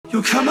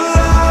You come alive.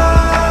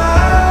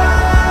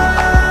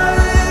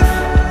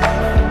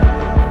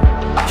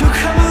 You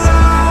come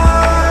alive.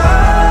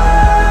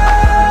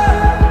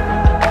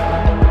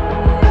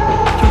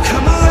 You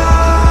come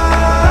alive.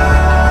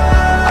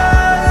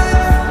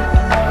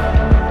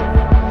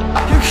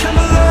 You come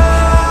alive.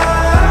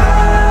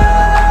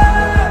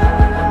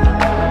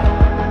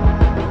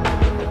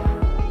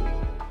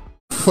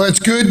 Well, it's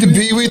good to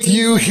be with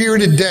you here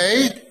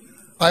today.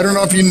 I don't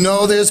know if you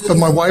know this, but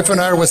my wife and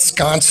I are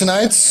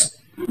Wisconsinites.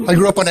 I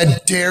grew up on a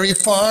dairy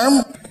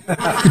farm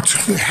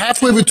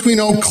halfway between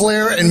Eau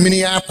Claire and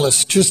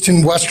Minneapolis, just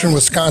in western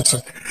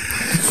Wisconsin.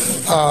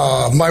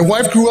 My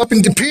wife grew up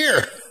in De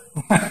Pere.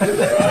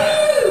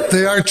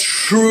 They are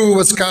true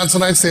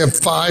Wisconsinites. They have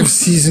 5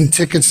 season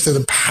tickets to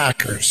the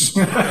Packers.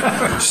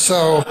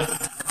 So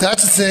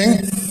that's the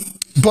thing.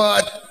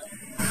 But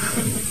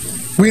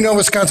we know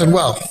Wisconsin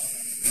well,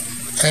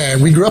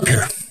 and we grew up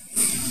here.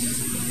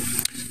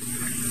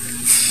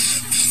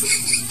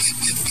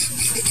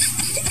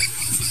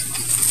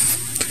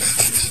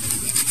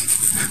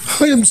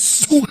 I am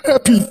so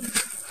happy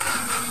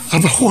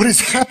about what is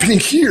happening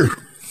here.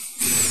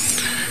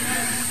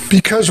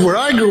 Because where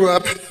I grew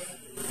up,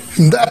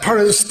 in that part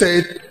of the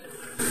state,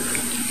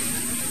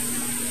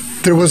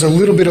 there was a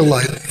little bit of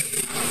light.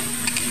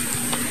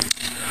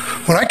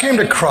 When I came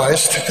to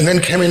Christ and then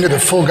came into the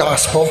full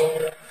gospel,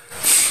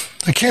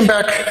 I came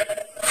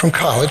back from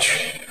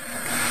college.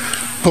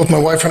 Both my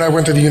wife and I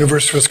went to the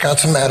University of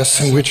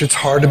Wisconsin-Madison, which it's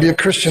hard to be a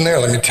Christian there,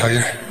 let me tell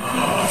you.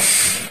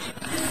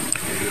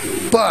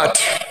 But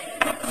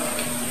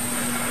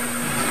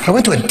I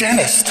went to a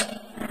dentist,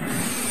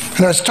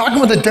 and I was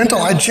talking with a dental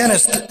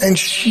hygienist, and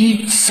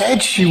she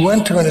said she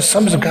went to an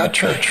Assemblies of God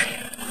church.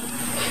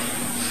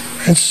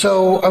 And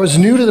so I was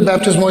new to the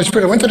baptism of the Holy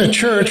Spirit. I went to the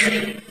church,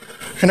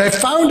 and I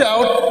found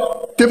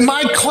out that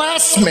my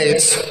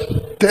classmates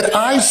that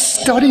I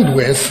studied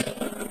with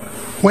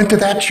went to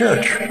that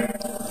church.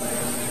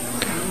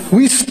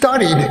 We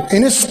studied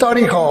in a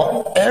study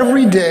hall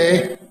every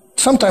day,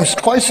 sometimes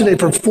twice a day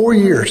for 4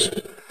 years,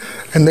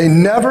 and they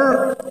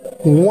never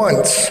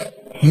once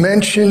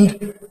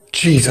mentioned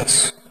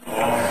Jesus.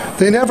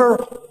 They never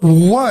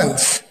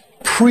once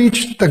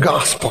preached the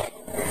gospel.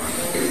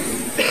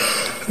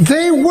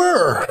 They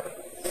were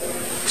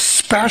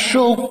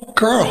special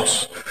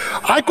girls.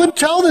 I could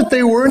tell that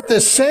they weren't the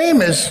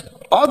same as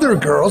other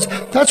girls.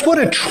 That's what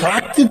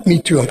attracted me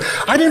to them.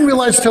 I didn't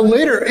realize till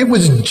later it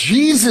was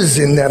Jesus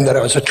in them that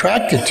I was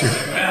attracted to.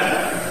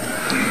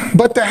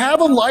 But to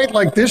have a light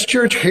like this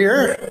church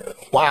here,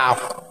 wow.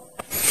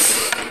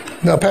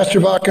 Now,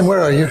 Pastor Bakken,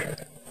 where are you?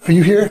 Are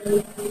you here?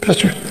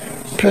 Pastor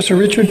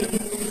Richard?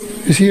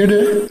 Is he here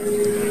today?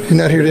 He's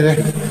not here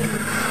today?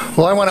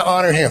 Well, I want to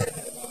honor him.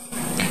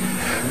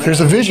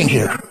 There's a vision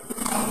here.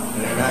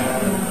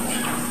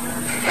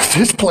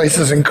 This place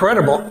is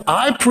incredible.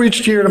 I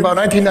preached here in about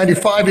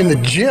 1995 in the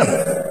gym.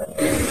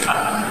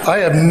 I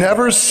have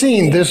never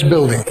seen this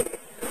building.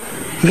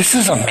 This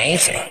is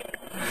amazing.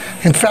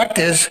 In fact,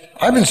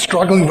 I've been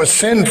struggling with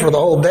sin for the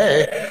whole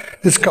day.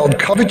 It's called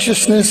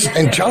covetousness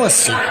and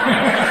jealousy.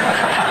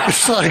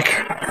 It's like,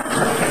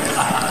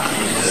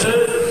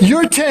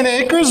 your 10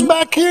 acres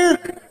back here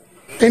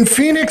in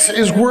Phoenix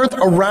is worth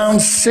around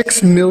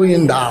 $6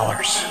 million.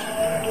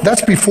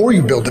 That's before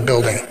you build the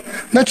building.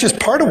 That's just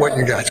part of what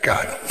you guys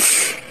got.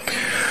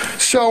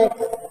 So,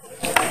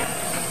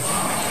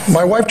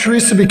 my wife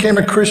Teresa became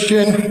a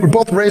Christian. We're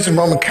both raised in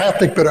Roman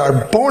Catholic, but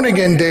our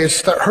born-again days,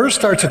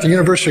 starts at the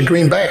University of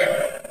Green Bay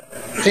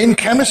in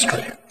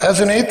chemistry. As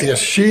an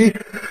atheist, she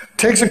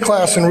takes a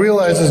class and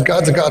realizes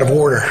God's a God of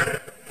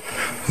order,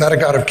 not a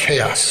God of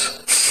chaos.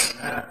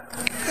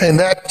 And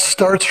that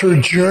starts her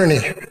journey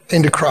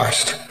into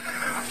Christ.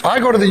 I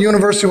go to the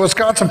University of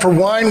Wisconsin for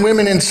wine,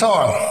 women, and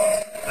song.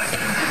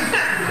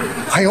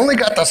 I only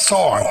got the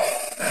song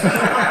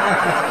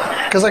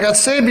because I got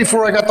saved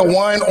before I got the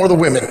wine or the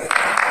women,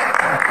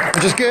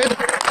 which is good.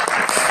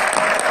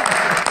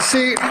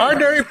 See, our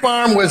dairy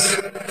farm was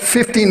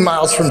 15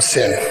 miles from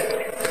sin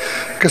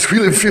because we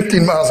live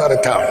 15 miles out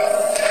of town.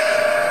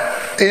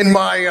 In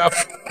my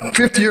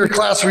 50-year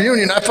class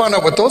reunion, I found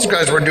out what those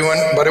guys were doing,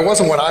 but it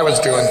wasn't what I was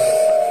doing.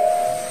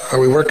 Are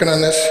we working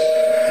on this?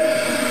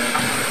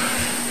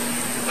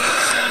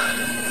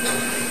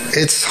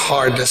 It's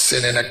hard to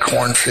sit in a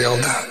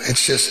cornfield.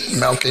 It's just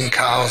milking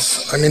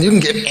cows. I mean, you can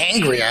get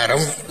angry at them.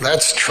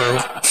 That's true.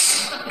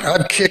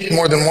 I've kicked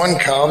more than one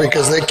cow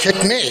because they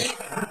kicked me.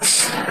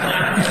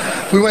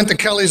 We went to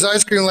Kelly's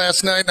Ice Cream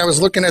last night, and I was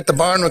looking at the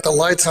barn with the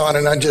lights on,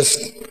 and it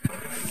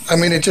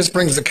just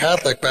brings the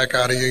Catholic back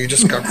out of you. You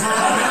just go...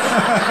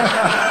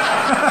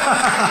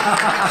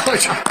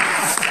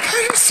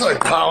 It's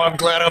like, wow, I'm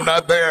glad I'm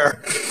not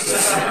there.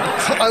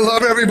 I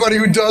love everybody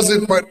who does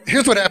it, but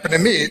here's what happened to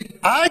me.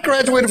 I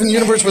graduated from the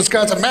University of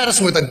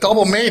Wisconsin-Madison with a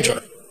double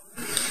major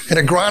in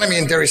agronomy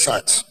and dairy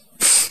science.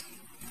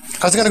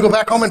 I was going to go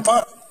back home and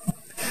farm.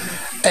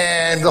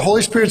 And the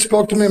Holy Spirit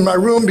spoke to me in my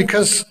room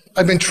because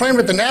I've been trained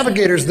with the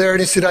navigators there, and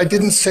he said, I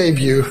didn't save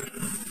you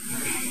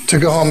to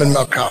go home and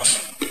milk cows.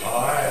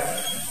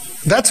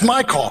 That's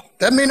my call.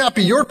 That may not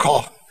be your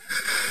call.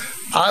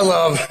 I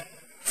love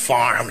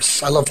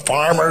farms. I love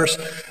farmers.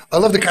 I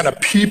love the kind of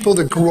people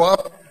that grew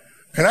up.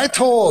 And I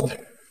told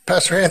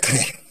Pastor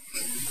Anthony,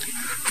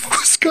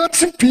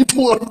 Wisconsin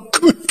people are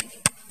good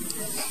people.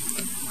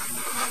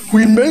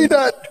 We may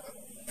not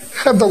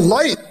have the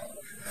light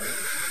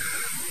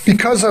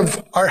because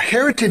of our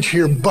heritage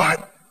here,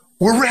 but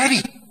we're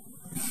ready.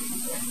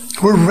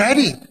 We're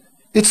ready.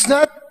 It's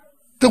not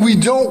that we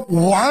don't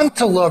want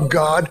to love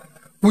God.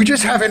 We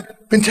just haven't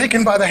been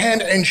taken by the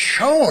hand and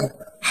shown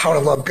how to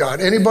love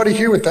God. Anybody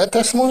here with that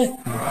testimony?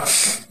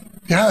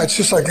 Yeah, it's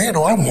just like, man,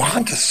 I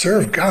want to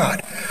serve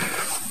God.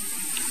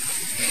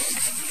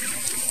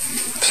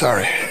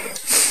 Sorry.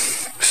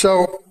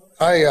 So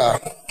I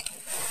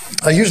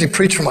usually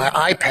preach from my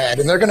iPad,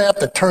 and they're going to have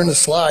to turn the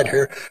slide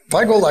here. If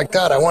I go like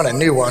that, I want a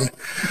new one.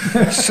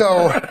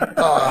 So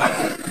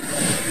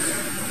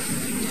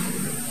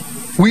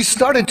we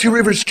started Two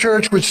Rivers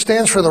Church, which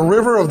stands for the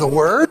river of the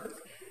Word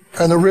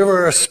and the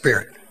river of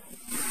Spirit.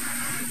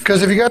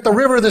 Because if you got the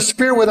river of the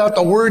Spirit without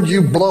the Word,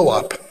 you blow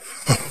up.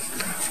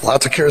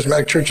 Lots of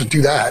charismatic churches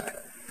do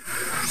that.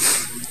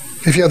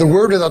 If you have the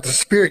Word without the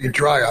Spirit, you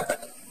dry up.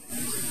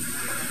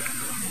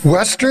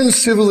 Western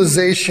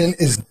civilization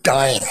is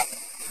dying.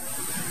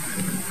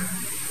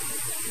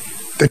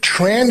 The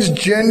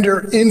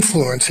transgender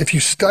influence, if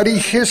you study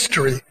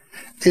history,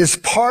 is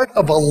part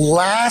of a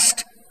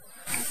last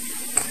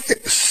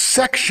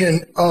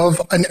section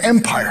of an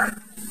empire.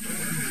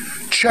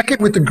 Check it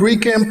with the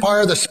Greek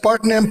Empire, the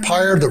Spartan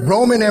Empire, the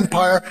Roman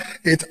Empire.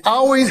 It's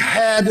always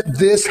had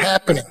this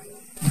happening.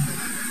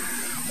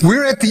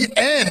 We're at the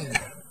end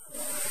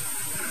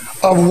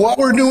of what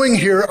we're doing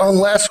here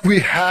unless we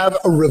have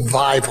a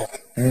revival.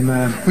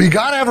 Amen. We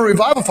got to have a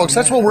revival, folks.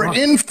 That's what we're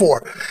in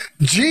for.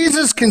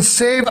 Jesus can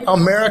save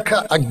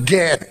America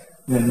again.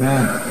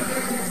 Amen.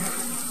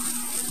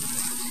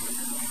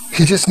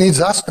 He just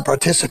needs us to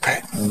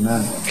participate.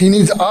 Amen. He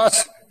needs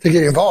us to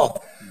get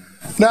involved.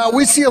 Now,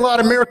 we see a lot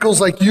of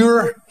miracles like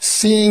you're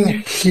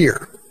seeing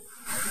here.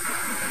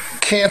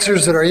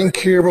 Cancers that are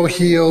incurable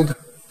healed.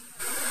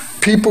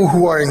 People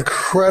who are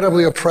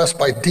incredibly oppressed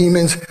by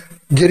demons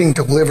getting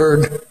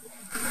delivered.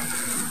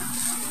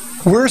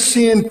 We're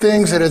seeing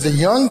things that as a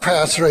young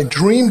pastor I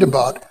dreamed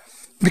about.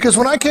 Because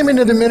when I came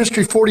into the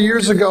ministry 40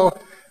 years ago,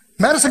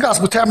 Madison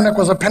Gospel Tabernacle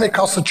was a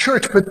Pentecostal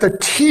church, but the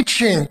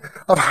teaching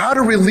of how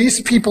to release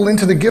people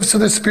into the gifts of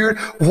the Spirit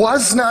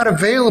was not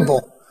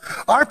available.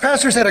 Our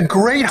pastors had a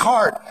great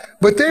heart,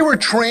 but they were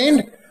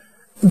trained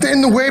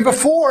in the way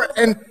before.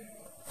 And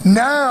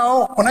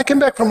now, when I came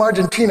back from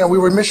Argentina, we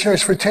were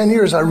missionaries for 10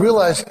 years, I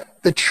realized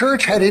the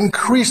church had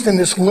increased in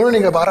this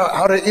learning about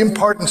how to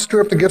impart and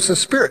stir up the gifts of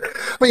the Spirit.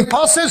 I mean,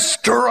 Paul says,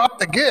 stir up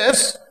the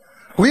gifts.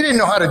 We didn't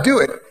know how to do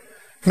it.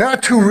 Now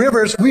at Two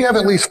Rivers, we have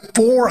at least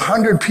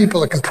 400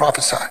 people that can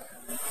prophesy.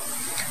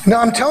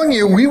 Now, I'm telling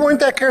you, we weren't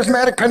that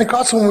charismatic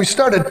Pentecostal when we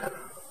started.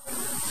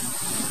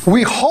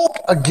 We hoped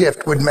a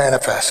gift would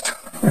manifest.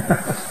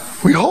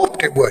 We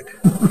hoped it would.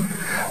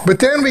 But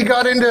then we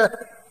got into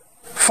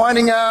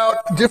finding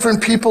out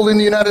different people in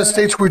the United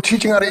States were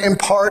teaching how to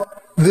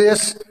impart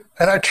this,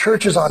 and our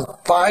church is on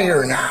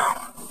fire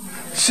now.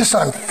 It's just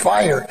on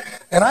fire.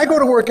 And I go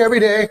to work every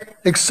day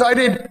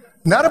excited,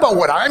 not about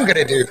what I'm going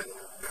to do.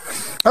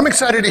 I'm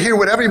excited to hear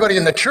what everybody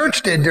in the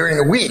church did during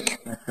the week,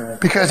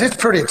 because it's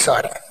pretty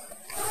exciting.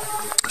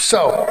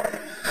 So,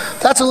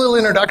 that's a little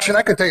introduction.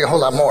 I could tell you a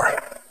whole lot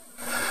more.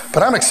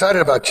 But I'm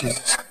excited about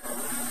Jesus.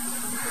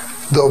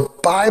 The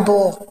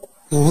Bible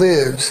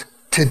lives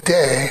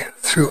today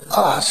through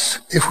us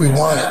if we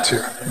want it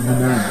to.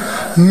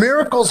 Amen.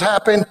 Miracles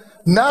happen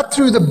not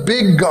through the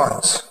big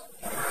guns.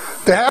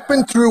 They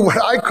happen through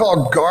what I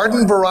call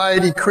garden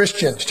variety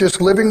Christians,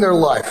 just living their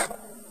life.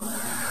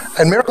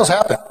 And miracles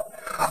happen.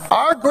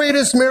 Our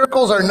greatest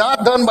miracles are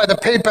not done by the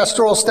paid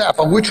pastoral staff,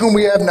 of which whom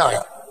we have 9.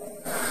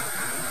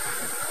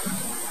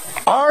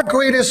 Our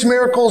greatest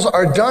miracles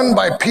are done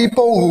by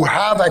people who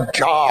have a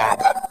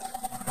job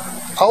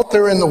out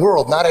there in the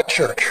world, not at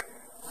church.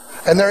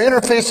 And they're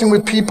interfacing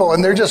with people,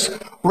 and they're just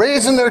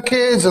raising their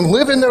kids and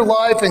living their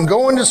life and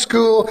going to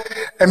school,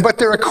 but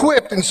they're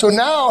equipped. And so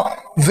now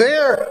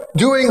they're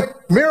doing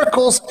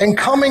miracles and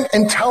coming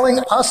and telling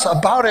us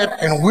about it,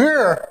 and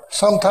we're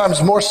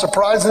sometimes more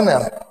surprised than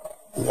them.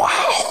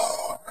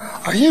 Wow.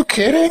 Are you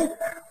kidding?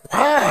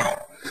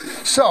 Wow.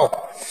 So,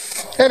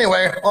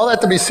 anyway, all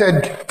that to be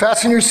said,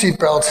 fasten your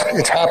seatbelts.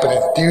 It's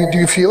happening. Do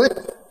you feel it?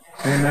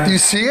 Amen. Do you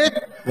see it?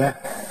 Yeah.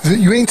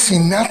 You ain't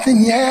seen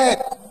nothing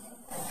yet.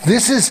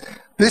 This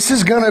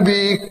is going to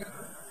be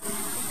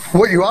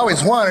what you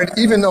always wanted,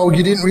 even though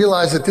you didn't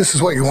realize that this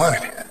is what you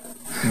wanted.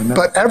 Amen.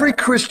 But every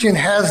Christian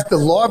has the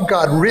law of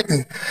God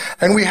written,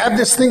 and we have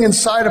this thing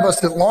inside of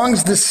us that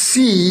longs to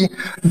see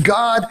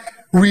God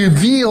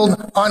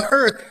revealed on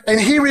earth, and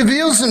he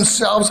reveals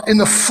himself in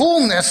the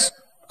fullness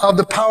of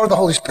the power of the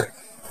Holy Spirit.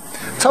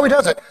 That's how he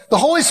does it. The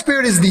Holy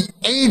Spirit is the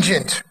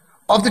agent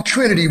of the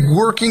Trinity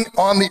working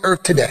on the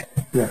earth today.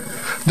 Yeah.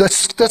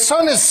 The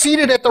Son is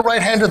seated at the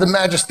right hand of the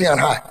Majesty on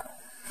high.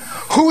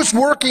 Who's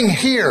working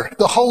here?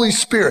 The Holy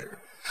Spirit.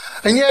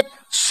 And yet,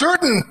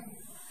 certain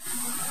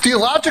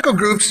theological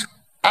groups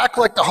act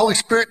like the Holy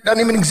Spirit doesn't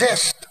even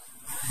exist.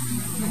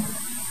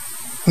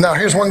 Now,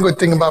 here's one good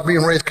thing about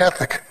being raised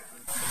Catholic.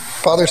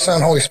 Father,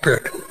 Son, Holy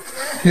Spirit.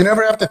 You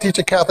never have to teach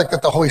a Catholic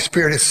that the Holy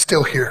Spirit is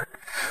still here.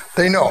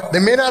 They know. They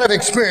may not have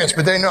experience,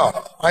 but they know.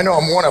 I know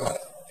I'm one of them.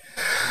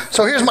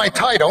 So here's my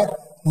title,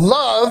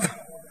 Love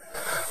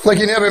Like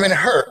You've Never Been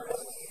Hurt.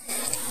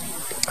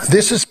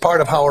 This is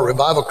part of how a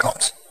revival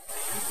comes.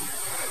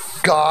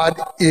 God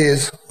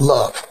is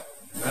love.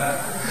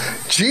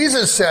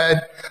 Jesus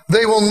said,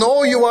 they will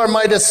know you are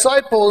my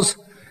disciples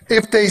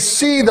if they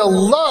see the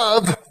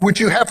love which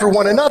you have for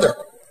one another.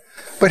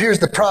 But here's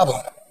the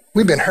problem.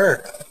 We've been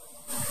hurt.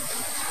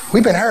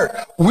 We've been hurt.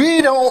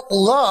 We don't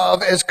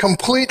love as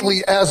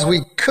completely as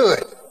we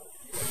could.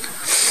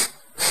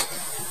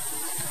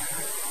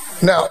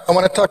 Now, I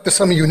want to talk to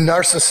some of you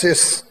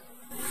narcissists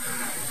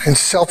and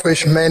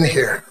selfish men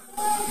here.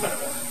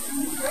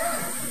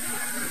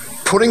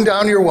 Putting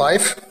down your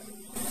wife,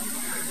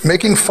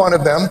 making fun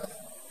of them,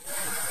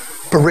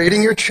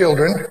 berating your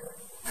children,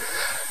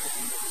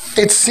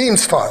 it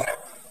seems fun.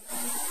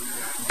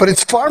 But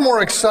it's far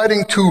more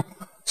exciting to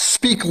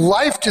speak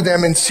life to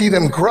them and see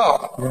them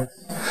grow.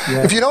 Yes.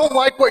 Yes. If you don't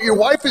like what your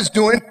wife is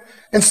doing,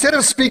 instead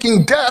of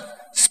speaking death,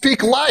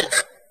 speak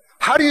life.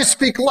 How do you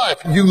speak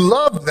life? You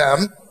love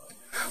them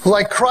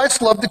like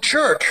Christ loved the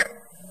church.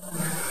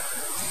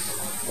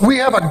 We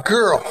have a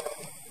girl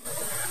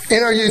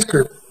in our youth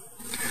group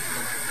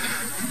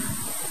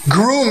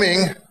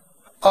grooming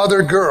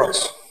other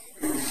girls.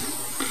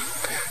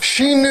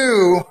 She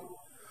knew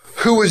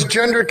who was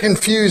gender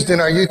confused in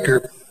our youth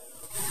group.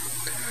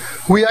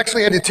 We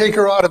actually had to take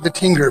her out of the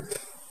teen group.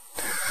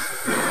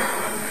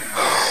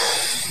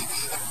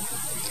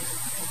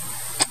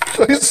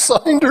 I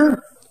assigned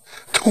her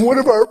to one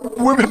of our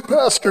women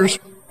pastors.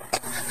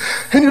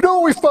 And you know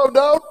what we found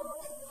out?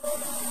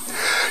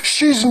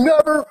 She's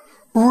never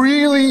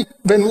really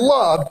been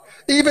loved,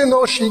 even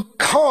though she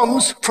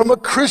comes from a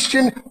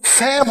Christian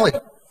family.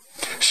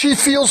 She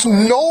feels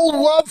no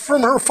love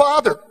from her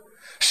father.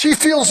 She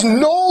feels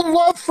no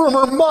love from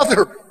her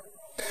mother.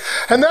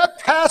 And that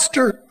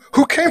pastor,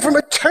 who came from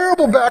a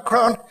terrible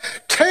background,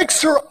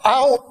 takes her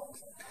out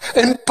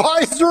and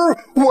buys her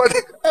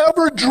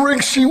whatever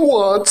drink she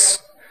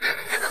wants.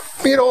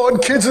 You know,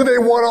 and kids and they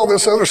want all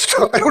this other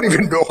stuff. I don't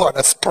even know how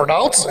to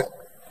pronounce it.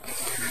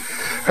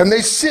 And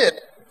they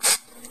sit.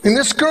 And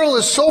this girl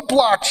is so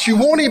blocked, she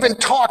won't even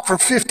talk for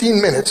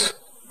 15 minutes.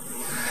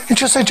 And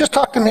she'll say, just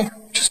talk to me.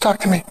 Just talk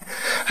to me.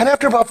 And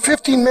after about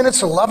 15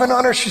 minutes of loving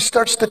on her, she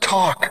starts to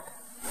talk.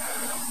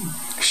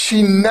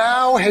 She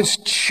now has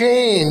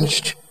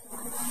changed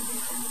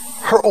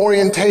her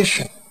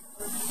orientation.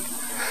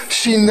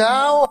 She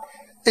now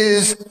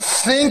is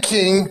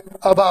thinking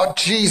about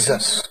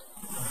Jesus.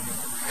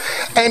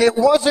 And it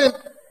wasn't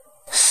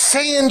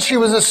saying she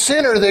was a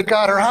sinner that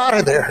got her out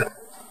of there.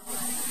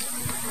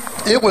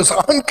 It was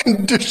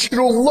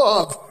unconditional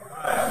love.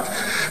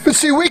 But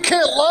see, we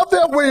can't love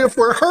that way if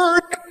we're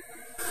hurt.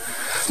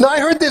 Now, I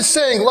heard this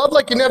saying, love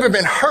like you've never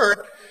been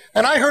hurt,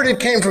 and I heard it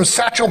came from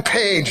Satchel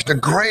Paige, the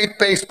great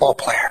baseball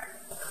player.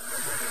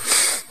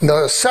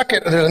 The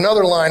second, there's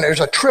another line, there's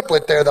a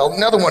triplet there.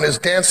 Another one is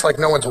dance like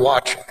no one's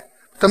watching.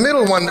 The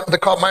middle one that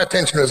caught my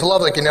attention is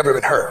love like you've never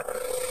been hurt.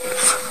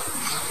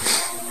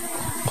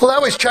 Well, I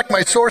always check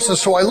my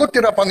sources, so I looked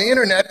it up on the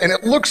internet, and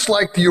it looks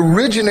like the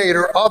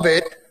originator of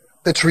it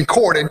that's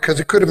recorded, because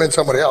it could have been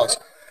somebody else,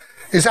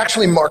 is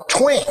actually Mark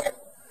Twain.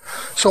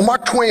 So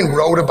Mark Twain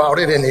wrote about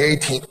it in the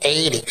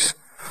 1880s.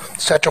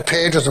 Satchel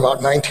Paige was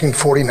about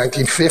 1940,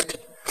 1950.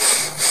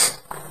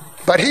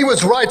 But he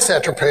was right,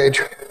 Satchel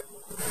Paige.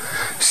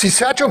 See,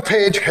 Satchel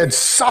Paige had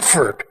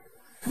suffered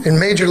in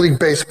Major League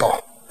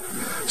Baseball,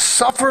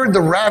 suffered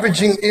the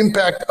ravaging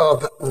impact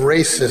of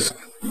racism.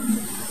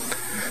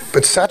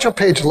 But Satchel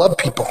Paige loved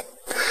people.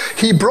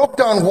 He broke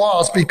down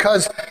walls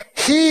because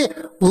he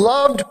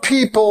loved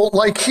people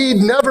like he'd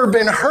never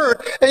been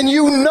hurt, and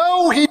you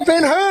know he'd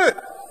been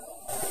hurt.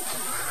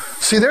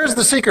 See, there's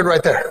the secret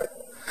right there.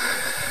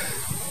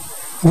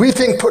 We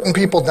think putting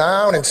people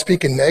down and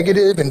speaking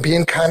negative and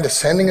being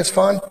condescending is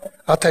fun.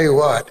 I'll tell you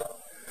what,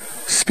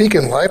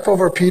 speaking life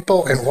over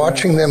people and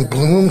watching them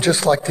bloom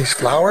just like these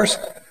flowers.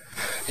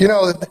 You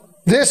know,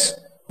 this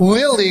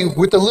lily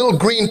with the little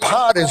green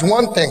pod is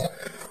one thing.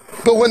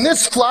 But when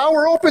this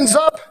flower opens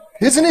up,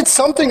 isn't it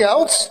something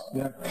else?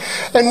 Yeah.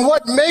 And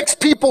what makes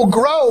people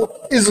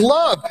grow is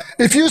love.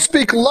 If you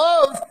speak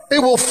love, it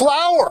will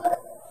flower.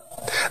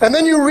 And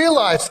then you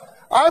realize,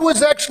 I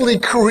was actually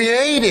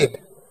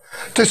created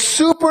to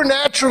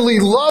supernaturally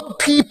love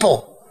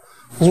people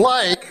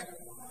like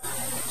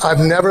I've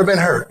never been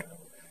hurt.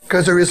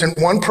 Because there isn't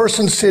one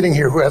person sitting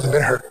here who hasn't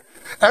been hurt.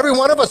 Every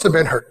one of us have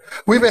been hurt.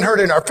 We've been hurt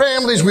in our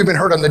families. We've been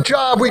hurt on the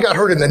job. We got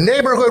hurt in the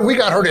neighborhood. We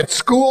got hurt at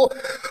school.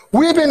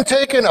 We've been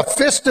taking a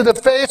fist to the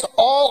face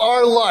all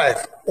our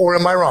life. Or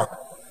am I wrong?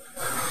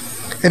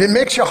 And it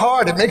makes you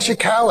hard. It makes you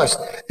callous.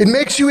 It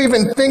makes you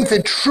even think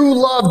that true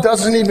love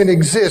doesn't even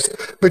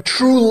exist. But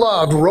true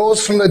love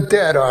rose from the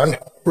dead on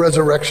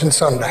Resurrection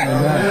Sunday.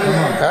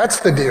 That's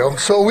the deal.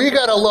 So we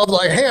got to love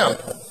like him.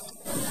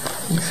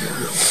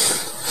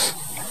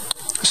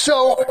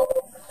 So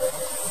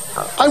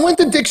I went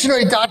to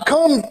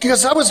dictionary.com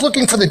because I was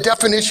looking for the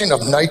definition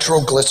of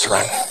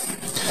nitroglycerin.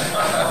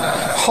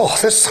 Oh,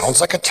 this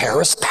sounds like a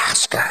terrorist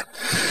pastor.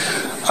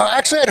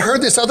 Actually, I'd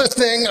heard this other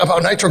thing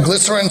about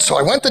nitroglycerin, so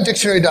I went to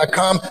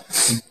dictionary.com,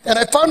 and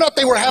I found out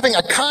they were having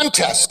a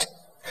contest.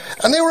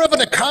 And they were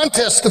having a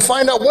contest to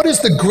find out what is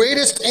the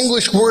greatest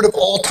English word of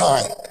all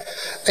time.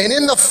 And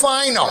in the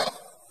final,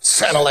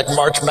 sounded like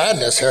March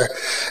Madness here,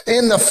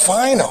 in the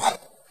final,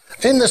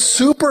 in the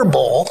Super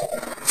Bowl,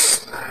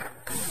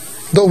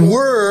 the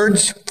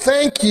words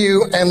thank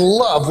you and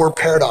love were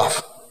paired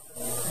off.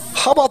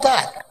 How about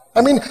that?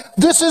 I mean,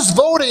 this is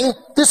voting.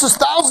 This is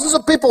thousands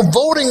of people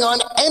voting on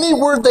any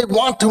word they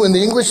want to in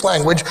the English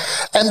language.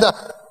 And the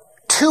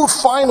two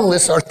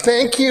finalists are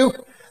thank you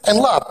and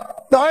love.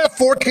 Now, I have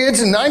 4 kids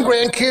and 9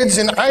 grandkids,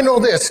 and I know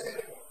this.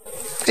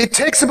 It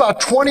takes about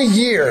 20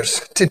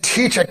 years to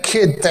teach a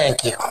kid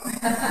thank you.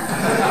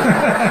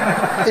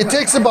 It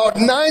takes about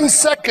 9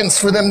 seconds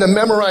for them to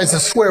memorize a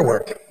swear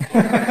word.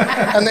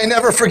 And they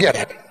never forget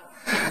it.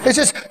 It's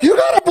just, you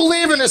got to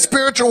believe in the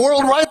spiritual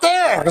world right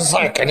there. It's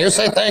like, can you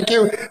say thank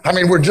you? I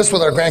mean, we're just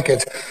with our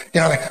grandkids.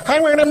 You know, like,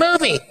 hi, we're in a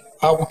movie.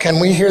 Can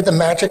we hear the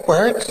magic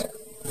words?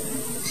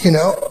 You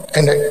know,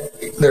 and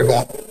they're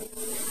going.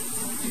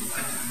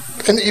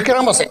 And you can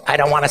almost say, I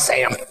don't want to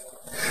say them.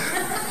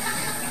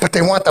 But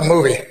they want the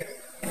movie.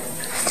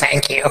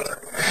 Thank you.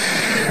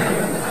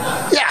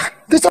 Yeah,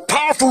 this is a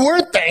powerful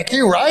word, thank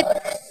you, right?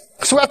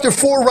 So after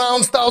 4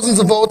 rounds, thousands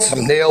of votes,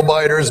 some nail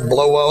biters,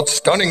 blowouts,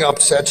 stunning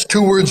upsets,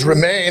 2 words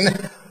remain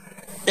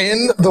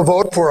in the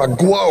vote for a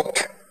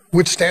GWOT,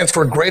 which stands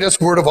for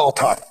greatest word of all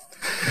time.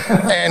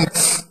 And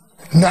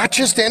not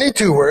just any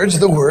 2 words,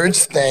 the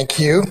words thank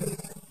you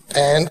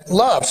and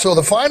love. So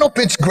the final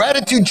pitch,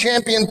 gratitude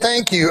champion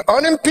thank you,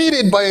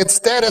 unimpeded by its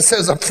status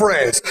as a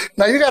phrase.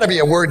 Now you got to be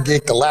a word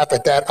geek to laugh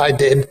at that. I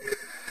did.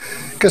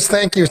 Because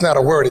thank you is not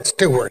a word, it's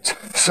 2 words.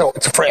 So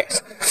it's a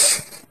phrase.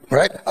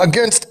 Right?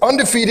 Against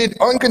undefeated,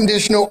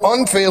 unconditional,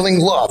 unfailing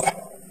love.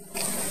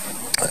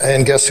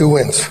 And guess who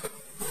wins?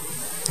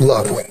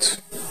 Love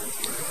wins.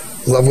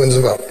 Love wins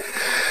the vote.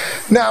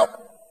 Now,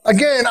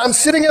 again, I'm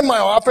sitting in my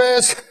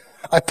office.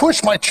 I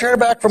push my chair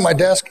back from my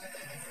desk.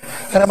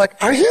 And I'm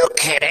like, are you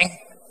kidding?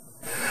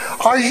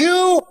 Are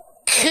you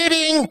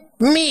kidding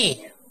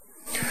me?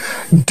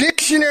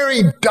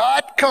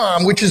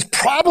 Dictionary.com, which is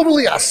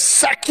probably a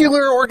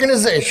secular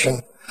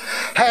organization,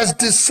 has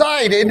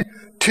decided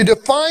to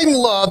define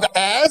love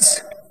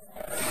as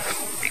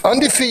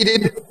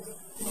undefeated,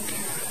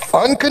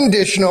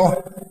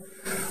 unconditional,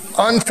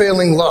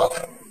 unfailing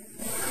love.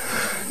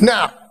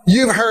 Now,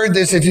 you've heard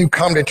this if you've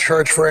come to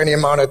church for any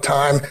amount of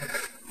time.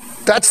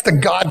 That's the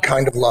God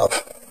kind of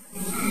love.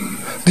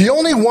 The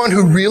only one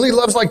who really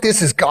loves like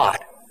this is God.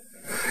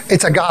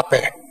 It's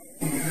agape.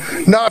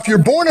 Now, if you're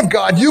born of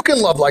God, you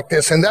can love like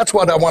this, and that's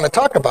what I want to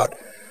talk about.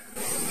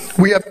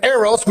 We have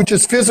eros, which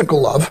is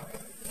physical love.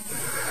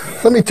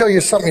 Let me tell you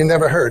something you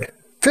never heard.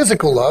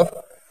 Physical love,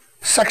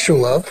 sexual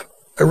love,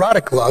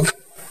 erotic love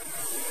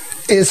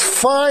is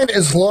fine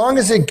as long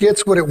as it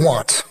gets what it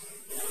wants.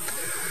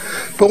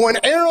 But when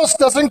eros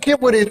doesn't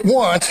get what it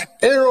wants,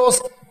 eros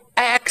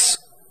acts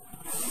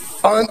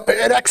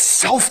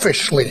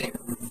selfishly.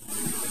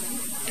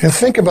 And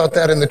think about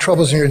that in the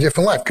troubles in your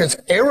different life, because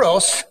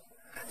eros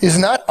is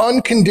not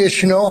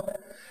unconditional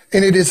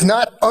and it is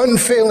not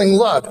unfailing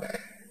love.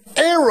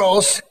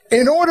 Eros,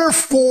 in order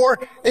for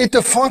it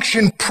to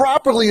function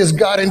properly as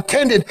God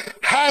intended,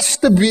 has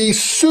to be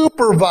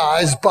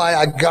supervised by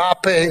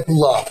agape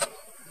love.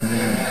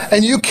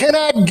 And you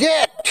cannot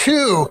get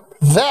to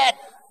that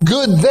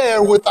good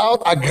there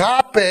without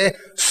agape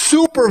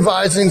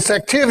supervising its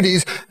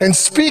activities and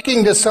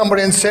speaking to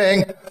somebody and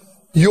saying,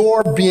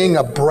 you're being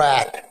a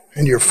brat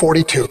and you're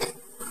 42.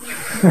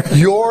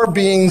 You're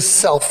being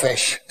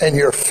selfish and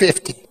you're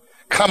 50.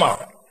 Come on,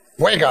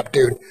 wake up,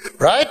 dude,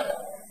 right?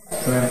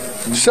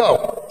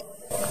 So,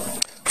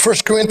 1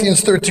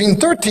 Corinthians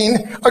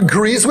 13:13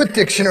 agrees with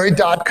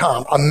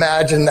dictionary.com.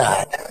 Imagine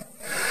that.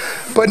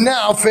 But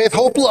now, faith,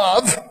 hope,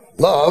 love,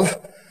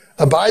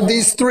 abide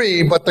these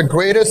 3, but the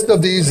greatest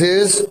of these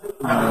is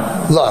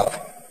love.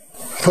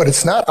 But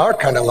it's not our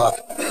kind of love.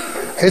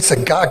 It's a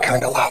God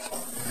kind of love.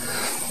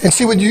 And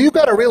see, what you've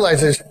got to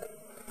realize is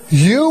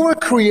you were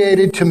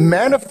created to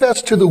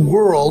manifest to the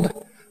world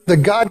the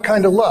God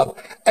kind of love.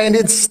 And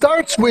it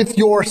starts with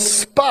your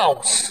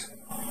spouse.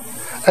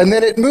 And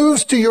then it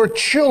moves to your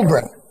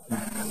children.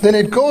 Then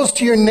it goes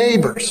to your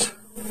neighbors.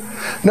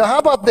 Now, how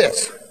about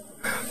this?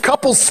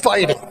 Couples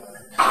fighting.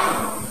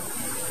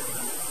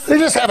 They're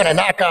just having a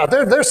knockout.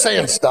 They're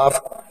saying stuff.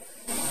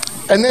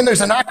 And then there's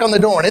a knock on the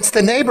door, and it's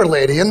the neighbor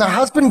lady. And the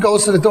husband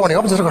goes to the door, and he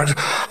opens the door and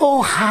says,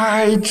 oh,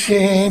 hi,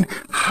 Jane.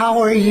 How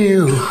are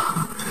you?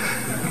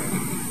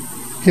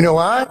 You know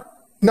what?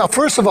 Now,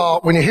 first of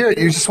all, when you hear it,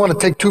 you just want to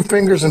take 2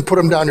 fingers and put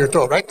them down your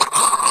throat, right?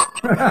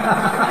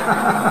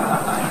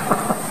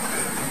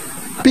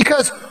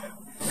 Because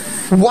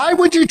Why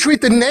would you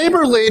treat the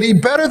neighbor lady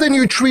better than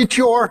you treat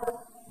your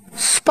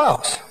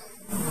spouse?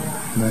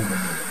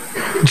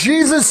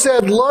 Jesus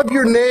said, love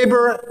your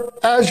neighbor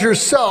as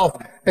yourself.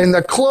 And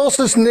the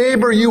closest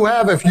neighbor you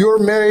have, if you're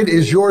married,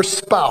 is your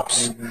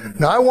spouse.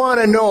 Now, I want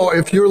to know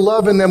if you're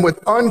loving them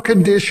with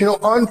unconditional,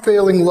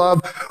 unfailing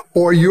love,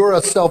 or you're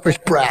a selfish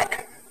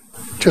brat.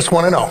 Just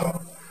want to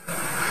know.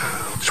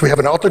 Should we have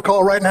an altar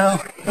call right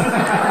now?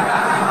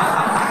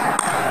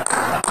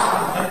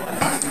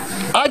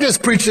 I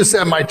just preached this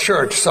at my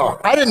church, so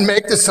I didn't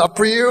make this up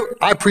for you.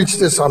 I preached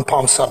this on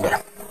Palm Sunday.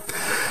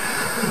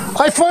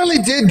 I finally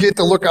did get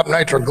to look up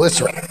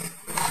nitroglycerin.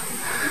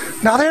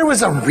 Now, there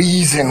was a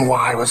reason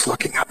why I was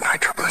looking up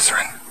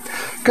nitroglycerin.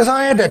 Because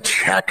I had to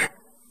check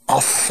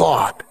a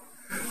thought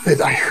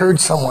that I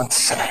heard someone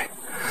say.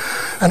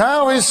 And I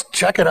always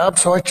check it up,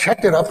 so I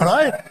checked it up, and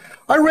I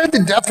read the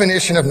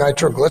definition of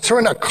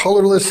nitroglycerin, a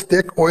colorless,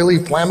 thick, oily,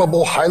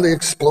 flammable, highly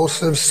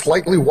explosive,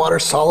 slightly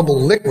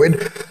water-soluble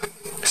liquid,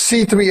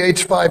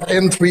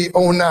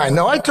 C3H5N3O9.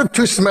 Now, I took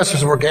 2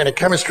 semesters of organic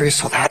chemistry,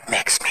 so that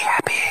makes me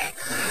happy.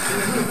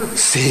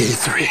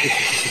 C3.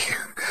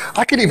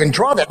 I could even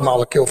draw that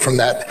molecule from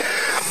that.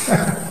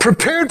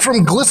 Prepared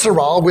from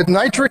glycerol with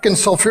nitric and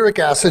sulfuric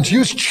acids,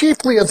 used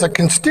chiefly as a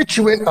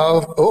constituent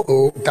of,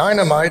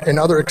 dynamite and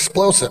other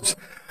explosives.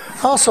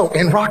 Also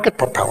in rocket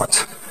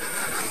propellants.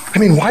 I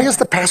mean, why is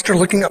the pastor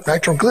looking up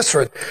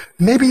nitroglycerin?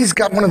 Maybe he's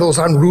got one of those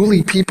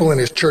unruly people in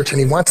his church and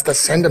he wants to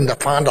send him to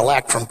Fond du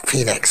Lac from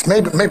Phoenix.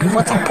 Maybe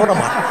wants to put him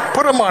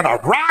on a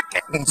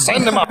rocket and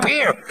send him up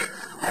here.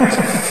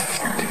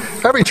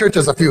 Every church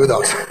has a few of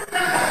those.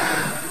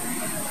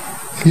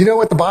 You know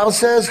what the Bible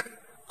says?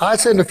 I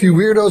send a few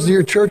weirdos to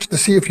your church to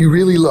see if you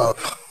really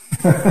love.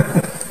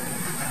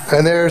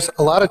 And there's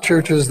a lot of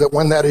churches that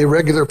when that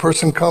irregular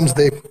person comes,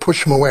 they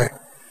push them away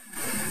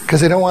because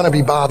they don't want to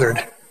be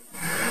bothered.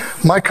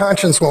 My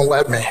conscience won't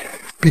let me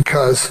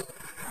because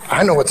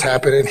I know what's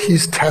happening.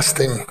 He's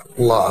testing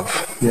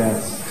love.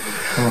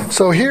 Yes.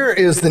 So here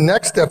is the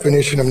next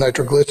definition of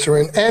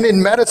nitroglycerin, and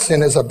in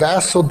medicine as a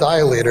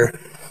vasodilator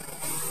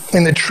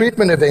in the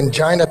treatment of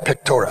angina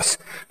pectoris.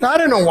 Now, I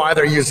don't know why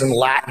they're using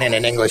Latin in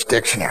an English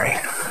dictionary,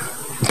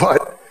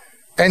 but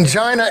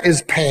angina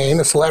is pain.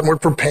 It's the Latin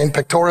word for pain.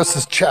 Pectoris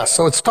is chest.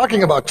 So it's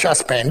talking about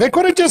chest pain. They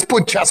could have just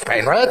put chest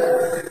pain, right?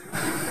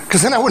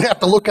 Because then I wouldn't have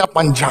to look up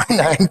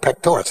angina and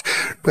pectoris.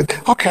 But,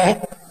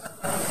 okay.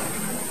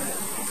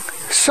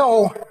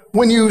 So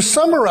when you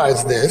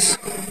summarize this,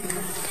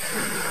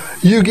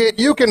 you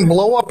can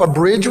blow up a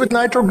bridge with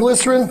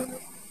nitroglycerin,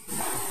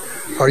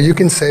 or you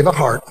can save a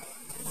heart.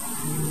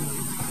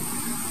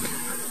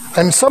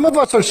 And some of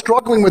us are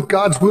struggling with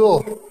God's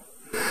will.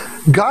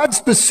 God's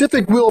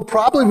specific will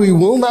probably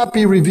will not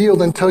be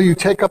revealed until you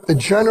take up the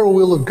general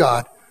will of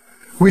God,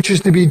 which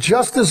is to be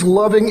just as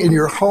loving in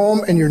your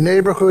home and your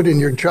neighborhood and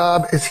your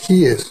job as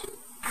He is.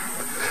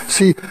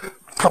 See,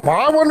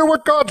 I wonder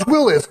what God's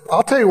will is.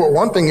 I'll tell you what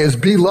one thing is,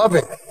 be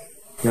loving.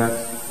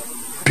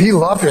 Yes. Be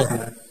loving.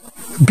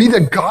 Be the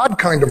God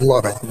kind of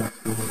loving.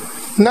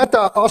 Not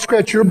the I'll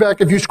scratch your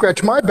back if you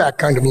scratch my back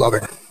kind of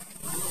loving.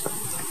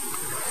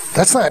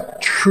 That's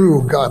not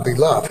true godly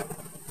love.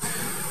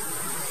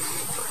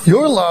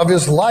 Your love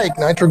is like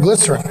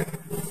nitroglycerin.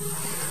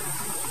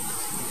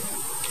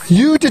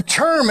 You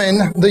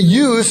determine the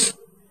use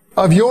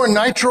of your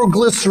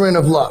nitroglycerin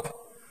of love.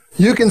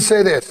 You can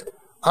say this,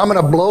 I'm going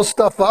to blow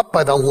stuff up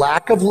by the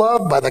lack of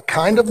love, by the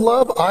kind of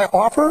love I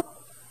offer,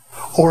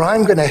 or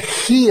I'm going to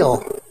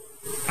heal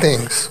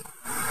things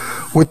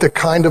with the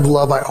kind of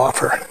love I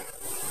offer.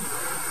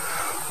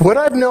 What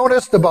I've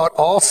noticed about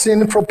all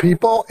sinful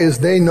people is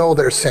they know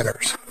they're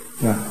sinners.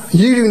 Yeah.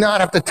 You do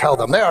not have to tell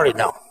them. They already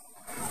know.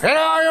 You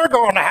know, you're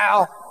going to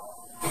hell.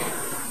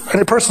 And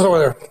the person's over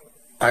there,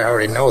 I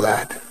already know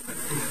that.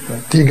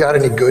 Do you got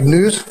any good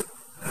news?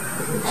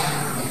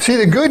 See,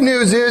 the good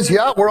news is,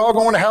 yeah, we're all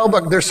going to hell,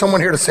 but there's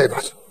someone here to save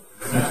us.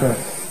 That's right.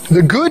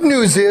 The good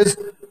news is,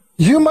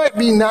 you might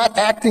be not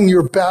acting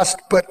your best,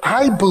 but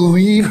I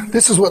believe,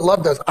 this is what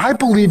love does, I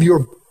believe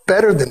you're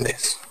better than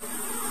this.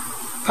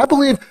 I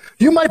believe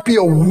you might be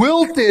a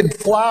wilted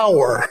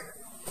flower,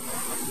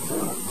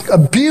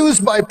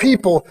 abused by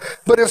people,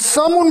 but if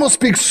someone will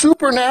speak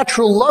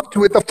supernatural love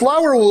to it, the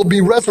flower will be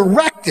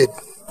resurrected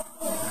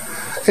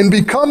and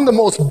become the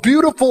most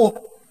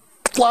beautiful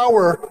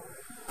flower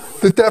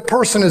that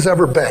person has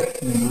ever been.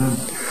 Mm-hmm.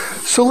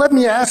 So let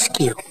me ask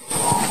you,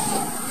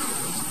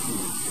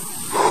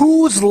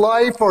 whose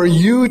life are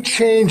you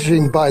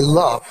changing by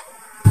love?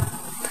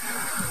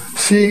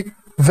 See,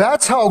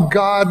 that's how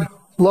God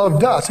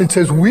loved us. It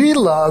says we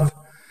love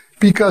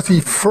because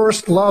He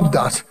first loved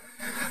us.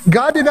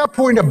 God did not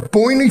point a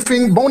bony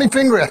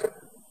finger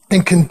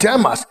and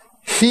condemn us.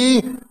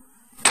 He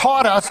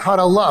taught us how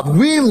to love.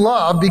 We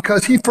love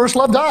because He first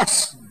loved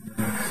us.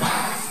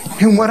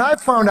 And what I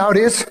found out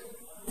is,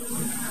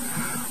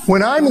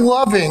 when I'm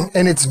loving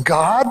and it's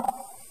God,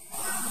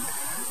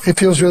 it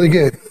feels really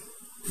good.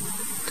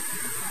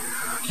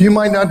 You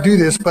might not do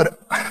this, but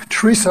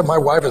Teresa, my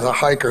wife, is a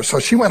hiker, so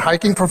she went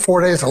hiking for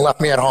 4 days and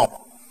left me at home.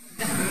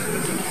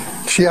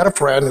 She had a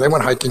friend, and they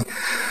went hiking.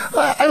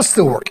 I was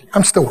still working.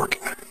 I'm still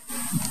working.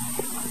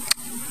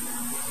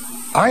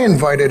 I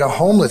invited a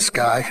homeless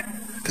guy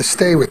to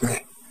stay with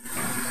me.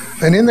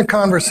 And in the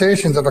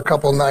conversations of a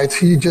couple nights,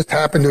 he just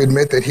happened to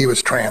admit that he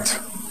was trans.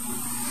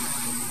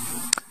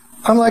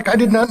 I'm like, I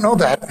did not know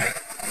that.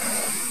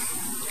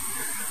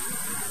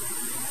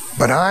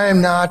 But I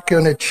am not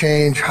going to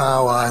change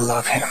how I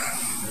love him.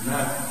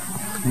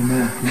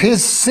 Amen.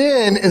 His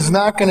sin is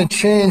not going to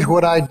change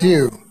what I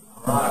do.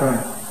 That's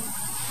right.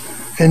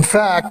 In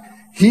fact,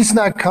 he's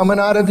not coming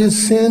out of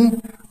his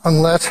sin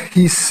unless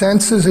he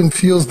senses and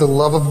feels the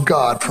love of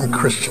God from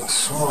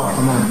Christians.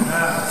 Come on.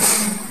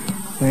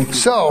 Thank you.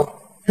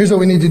 So, here's what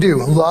we need to do.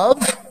 Love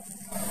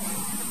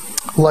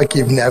like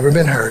you've never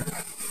been hurt.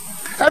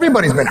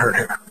 Everybody's been hurt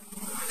here.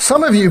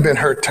 Some of you have been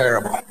hurt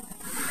terrible.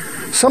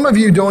 Some of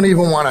you don't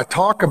even want to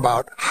talk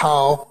about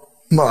how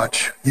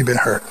much you've been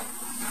hurt.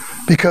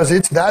 Because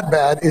it's that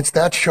bad, it's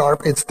that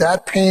sharp, it's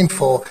that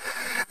painful,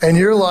 and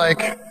you're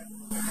like,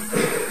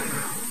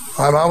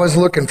 I'm always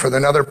looking for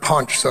another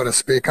punch, so to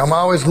speak. I'm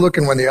always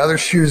looking when the other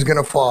shoe is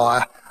going to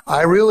fall.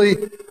 I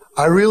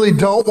really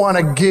don't want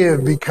to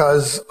give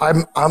because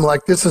I'm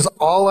like, this is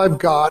all I've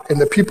got, and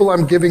the people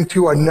I'm giving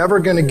to are never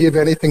going to give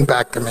anything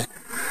back to me.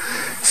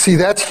 See,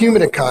 that's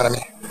human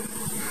economy.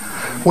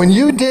 When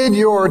you did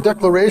your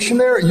declaration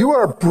there, you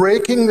are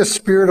breaking the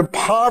spirit of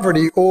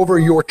poverty over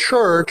your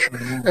church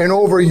and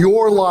over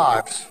your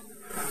lives.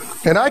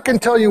 And I can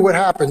tell you what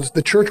happens.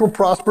 The church will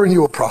prosper and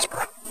you will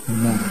prosper.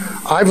 Amen.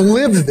 I've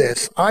lived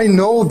this. I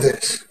know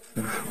this.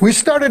 We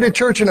started a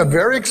church in a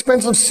very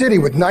expensive city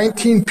with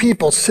 19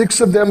 people,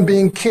 6 of them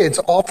being kids,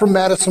 all from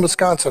Madison,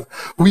 Wisconsin.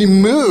 We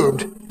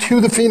moved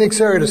to the Phoenix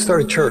area to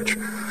start a church.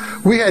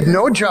 We had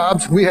no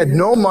jobs, we had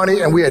no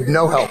money, and we had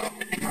no help.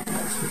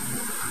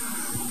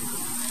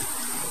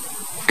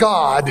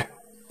 God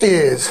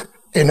is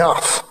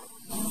enough.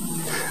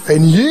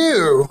 And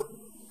you,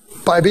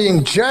 by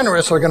being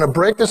generous, are going to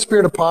break the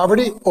spirit of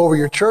poverty over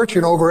your church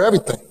and over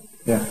everything.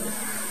 Yeah.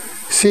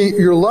 See,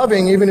 you're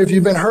loving even if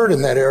you've been hurt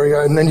in that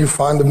area, and then you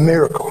find the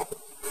miracle.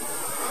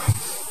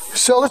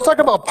 So let's talk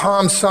about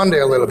Palm Sunday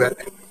a little bit.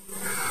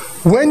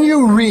 When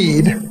you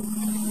read,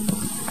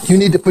 you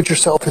need to put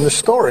yourself in the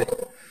story.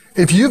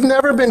 If you've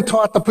never been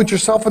taught to put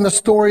yourself in the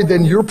story,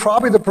 then you're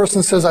probably the person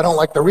that says, I don't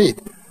like to read.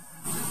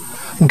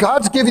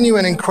 God's given you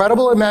an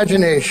incredible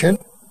imagination.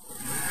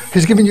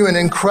 He's given you an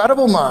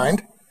incredible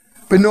mind,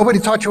 but nobody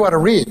taught you how to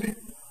read.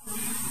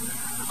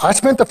 I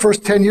spent the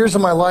first 10 years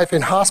of my life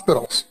in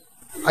hospitals.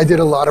 I did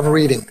a lot of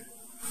reading.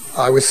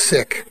 I was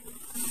sick.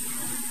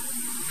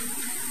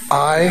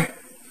 I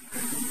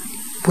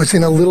was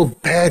in a little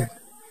bed.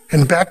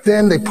 And back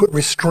then, they put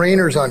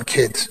restrainers on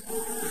kids.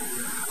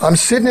 I'm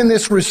sitting in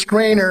this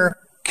restrainer,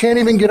 can't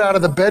even get out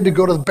of the bed to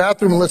go to the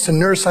bathroom unless the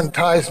nurse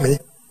unties me.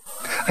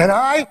 And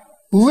I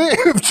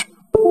lived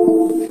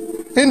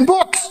in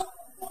books.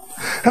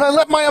 And I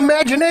let my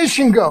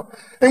imagination go.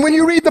 And when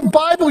you read the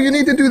Bible, you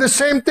need to do the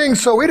same thing.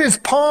 So it is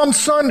Palm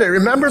Sunday.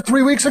 Remember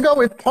 3 weeks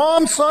ago? It's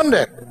Palm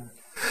Sunday.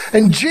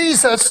 And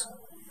Jesus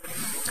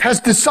has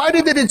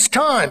decided that it's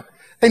time.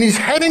 And he's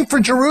heading for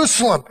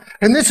Jerusalem.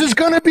 And this is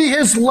going to be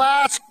his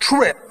last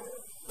trip.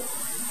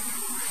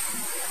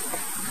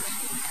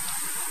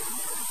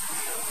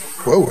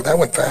 Whoa, that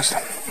went fast.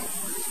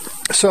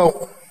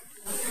 So,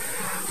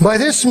 by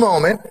this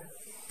moment,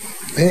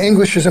 and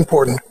English is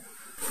important,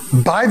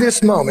 by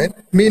this moment,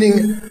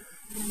 meaning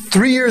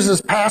 3 years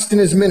has passed in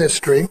his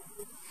ministry,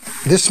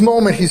 this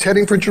moment he's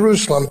heading for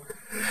Jerusalem,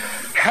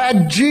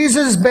 had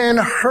Jesus been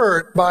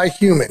hurt by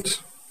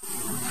humans?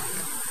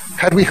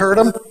 Had we hurt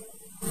him?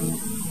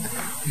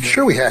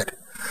 Sure we had.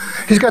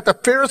 He's got the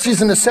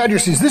Pharisees and the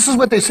Sadducees. This is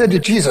what they said to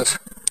Jesus.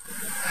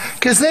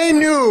 Because they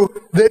knew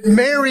that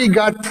Mary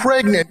got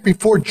pregnant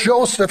before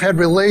Joseph had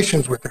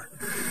relations with her.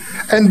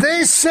 And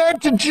they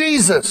said to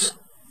Jesus,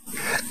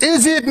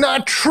 is it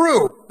not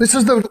true, this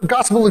is the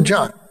Gospel of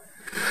John,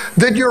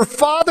 that your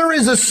father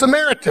is a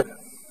Samaritan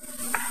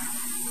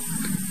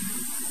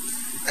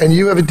and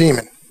you have a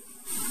demon?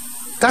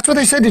 That's what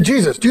they said to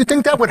Jesus. Do you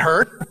think that would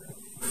hurt?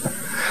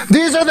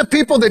 These are the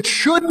people that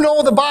should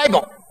know the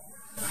Bible.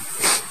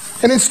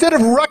 And instead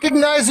of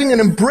recognizing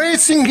and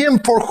embracing him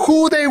for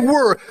who they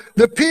were,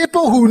 the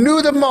people who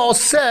knew them all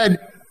said,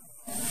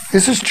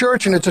 this is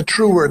church and it's a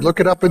true word. Look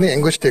it up in the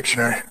English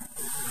dictionary.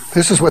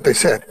 This is what they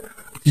said.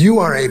 You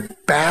are a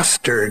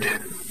bastard.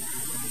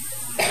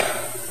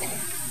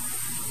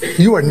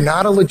 You are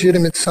not a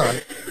legitimate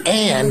son,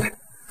 and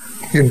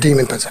you're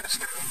demon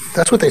possessed.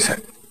 That's what they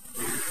said.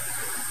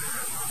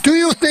 Do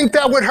you think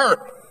that would hurt?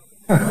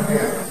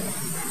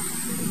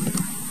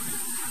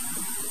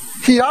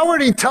 He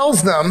already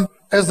tells them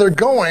as they're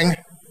going,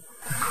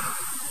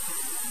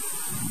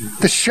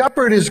 the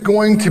shepherd is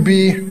going to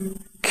be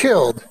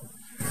killed,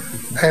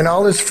 and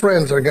all his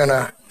friends are going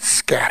to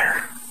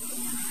scatter.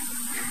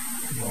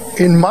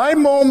 In my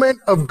moment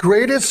of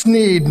greatest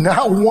need,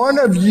 not one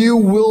of you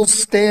will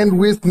stand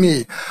with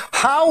me.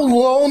 How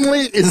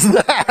lonely is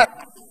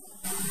that?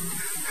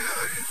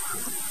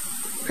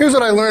 Here's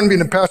what I learned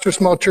being a pastor of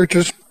small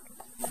churches,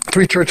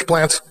 3 church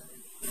plants.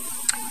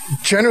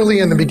 Generally,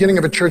 in the beginning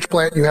of a church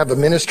plant, you have the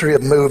ministry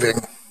of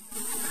moving.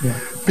 Yeah.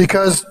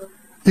 Because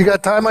you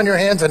got time on your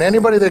hands, and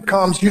anybody that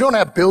comes, you don't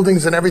have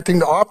buildings and everything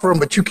to offer them,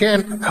 but you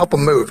can't help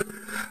them move.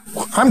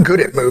 Well, I'm good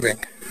at moving.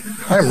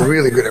 I'm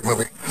really good at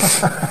moving.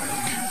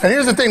 And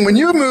here's the thing, when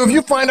you move,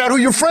 you find out who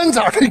your friends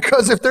are,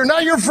 because if they're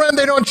not your friend,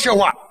 they don't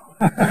show up.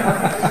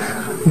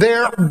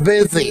 They're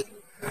busy.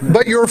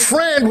 But your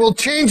friend will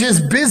change his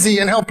busy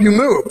and help you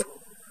move.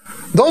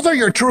 Those are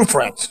your true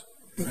friends.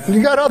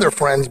 You got other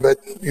friends, but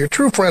your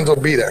true friends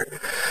will be there.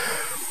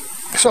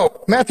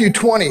 So, Matthew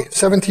 20,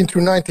 17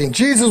 through 19.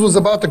 Jesus was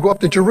about to go up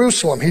to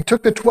Jerusalem. He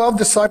took the 12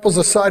 disciples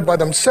aside by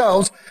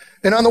themselves,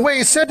 and on the way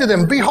he said to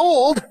them,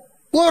 "Behold,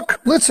 look,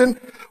 listen,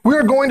 we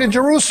are going to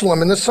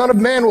Jerusalem, and the Son of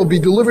Man will be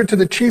delivered to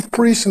the chief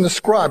priests and the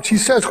scribes." He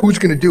says who's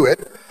going to do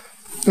it.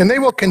 "And they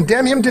will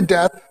condemn him to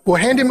death, will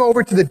hand him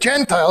over to the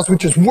Gentiles,"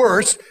 which is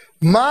worse,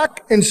 "mock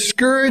and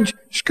scourge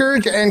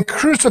and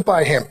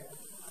crucify him.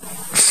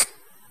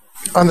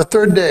 On the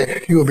third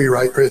day, he will be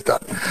raised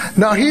up."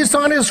 Now he's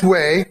on his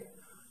way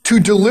to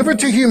deliver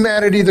to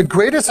humanity the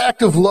greatest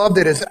act of love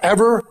that has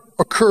ever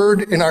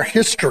occurred in our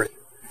history.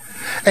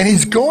 And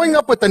he's going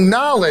up with the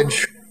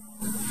knowledge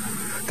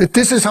that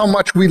this is how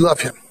much we love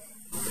him.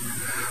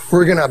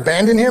 We're going to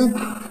abandon him.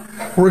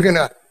 We're going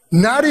to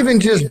not even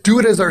just do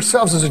it as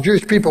ourselves as a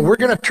Jewish people. We're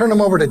going to turn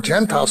him over to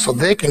Gentiles so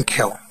they can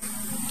kill him.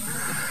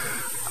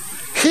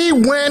 He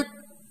went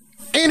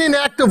in an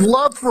act of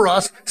love for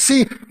us.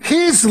 See,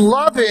 he's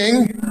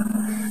loving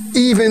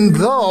even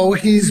though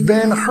he's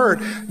been hurt.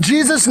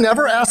 Jesus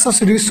never asks us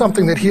to do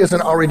something that he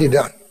hasn't already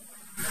done.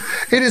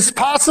 It is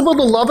possible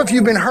to love if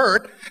you've been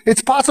hurt.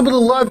 It's possible to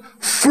love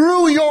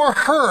through your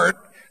hurt.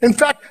 In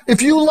fact,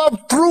 if you love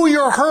through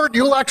your hurt,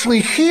 you'll actually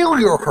heal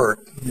your hurt.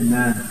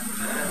 Amen.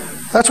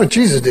 That's what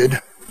Jesus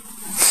did.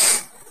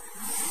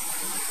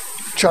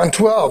 John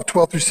 12,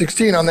 12 through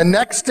 16. On the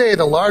next day,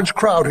 the large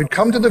crowd who'd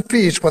come to the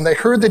feast, when they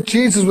heard that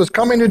Jesus was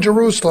coming to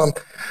Jerusalem,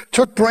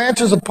 took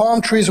branches of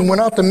palm trees and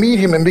went out to meet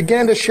him and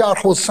began to shout,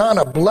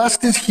 "Hosanna,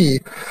 blessed is he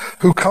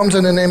who comes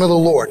in the name of the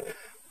Lord,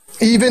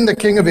 even the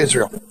King of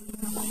Israel."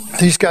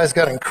 These guys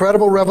got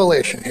incredible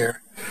revelation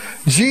here.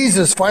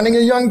 Jesus, finding a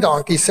young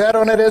donkey, sat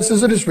on it as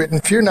it is written,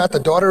 "Fear not, the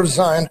daughter of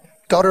Zion,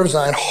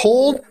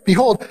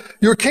 behold,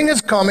 your king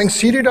is coming,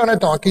 seated on a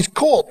donkey's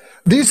colt."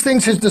 These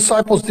things his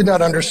disciples did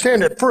not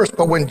understand at first,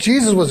 but when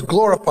Jesus was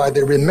glorified,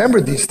 they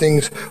remembered these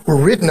things were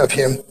written of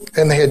him,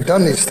 and they had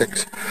done these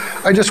things.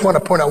 I just want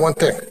to point out one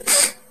thing.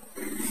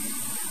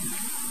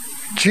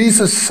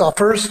 Jesus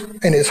suffers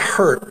and is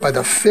hurt by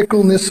the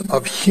fickleness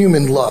of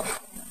human love.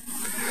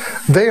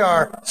 They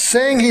are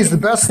saying he's the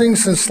best thing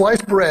since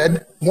sliced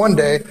bread one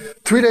day.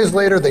 3 days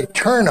later, they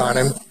turn on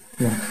him,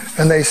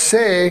 and they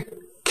say,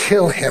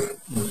 "Kill him."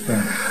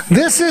 Okay.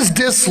 This is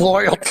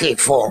disloyalty,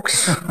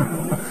 folks.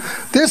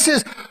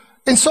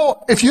 And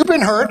so if you've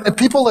been hurt, if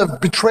people have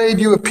betrayed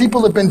you, if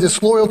people have been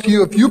disloyal to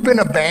you, if you've been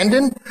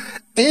abandoned,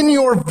 in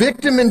your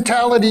victim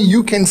mentality,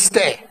 you can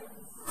stay.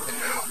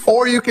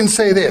 Or you can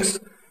say this: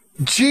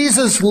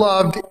 Jesus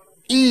loved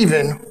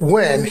even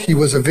when he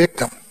was a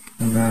victim.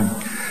 Amen.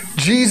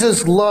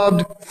 Jesus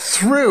loved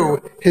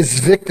through his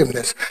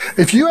victimness.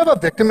 If you have a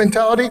victim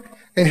mentality,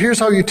 and here's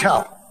how you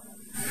tell.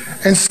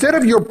 Instead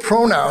of your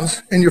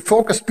pronouns and your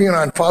focus being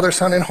on Father,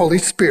 Son, and Holy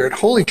Spirit,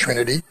 Holy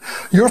Trinity,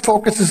 your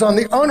focus is on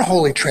the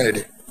unholy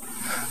Trinity.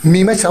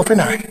 Me, myself,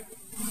 and I.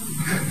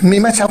 Me,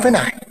 myself, and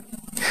I.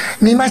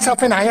 Me,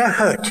 myself, and I are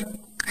hurt.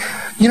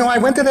 You know, I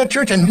went to that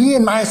church, and me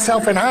and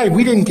myself and I,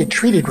 we didn't get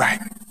treated right.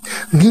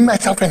 Me,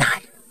 myself, and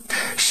I.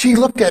 She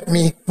looked at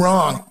me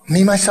wrong.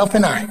 Me, myself,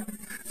 and I.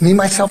 Me,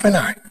 myself, and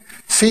I.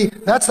 See,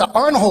 that's the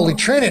unholy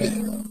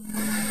Trinity.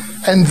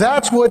 And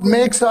that's what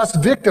makes us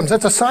victims.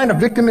 That's a sign of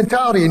victim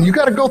mentality. And you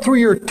got to go through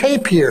your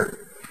tape here.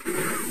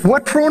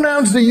 What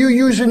pronouns do you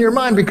use in your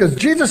mind? Because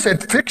Jesus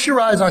said, fix your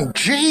eyes on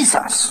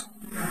Jesus,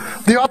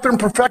 the author and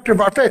perfecter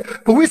of our faith.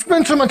 But we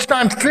spend so much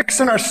time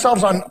fixing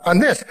ourselves on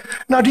this.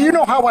 Now, do you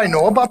know how I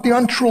know about the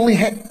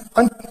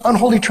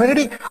unholy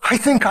Trinity? I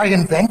think I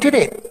invented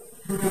it.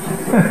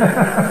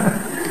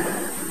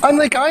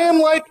 I am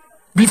like,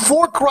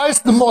 before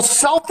Christ, the most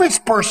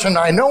selfish person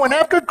I know, and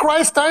after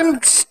Christ,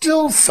 I'm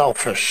still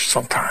selfish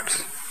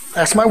sometimes.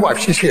 Ask my wife,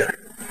 she's here.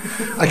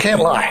 I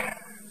can't lie.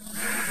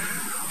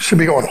 She'll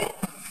be going,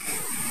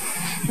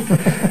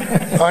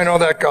 I know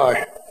that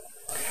guy.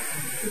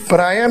 But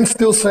I am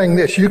still saying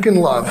this: you can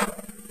love.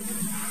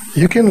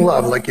 You can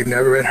love like you've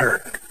never been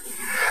hurt.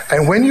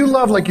 And when you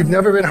love like you've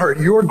never been hurt,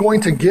 you are going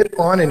to get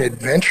on an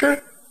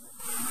adventure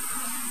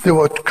that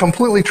will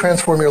completely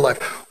transform your life.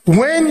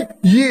 When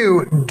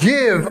you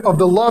give of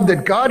the love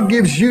that God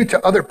gives you to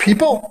other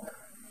people,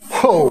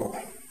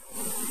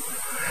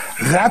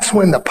 that's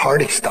when the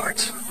party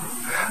starts.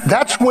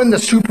 That's when the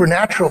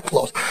supernatural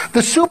flows.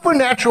 The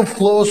supernatural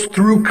flows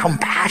through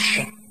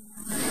compassion.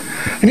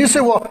 And you say,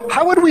 well,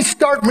 how would we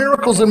start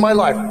miracles in my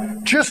life?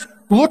 Just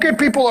look at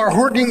people who are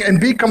hurting and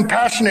be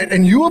compassionate,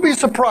 and you will be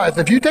surprised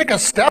if you take a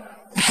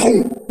step,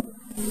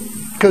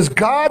 because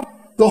God,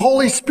 the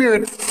Holy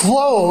Spirit,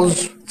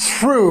 flows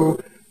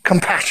through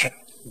compassion.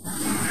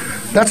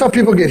 That's how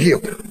people get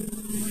healed.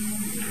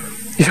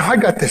 You know, I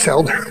got this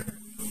elder.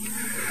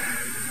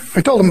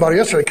 I told him about it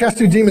yesterday. I cast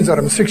 2 demons out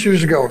of him 6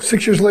 years ago.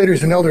 6 years later,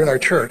 he's an elder in our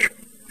church.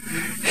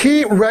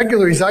 He's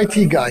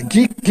IT guy,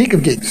 geek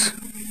of geeks.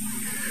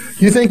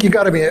 You think you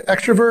got to be an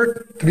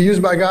extrovert to be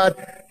used by God?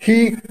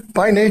 He,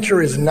 by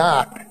nature, is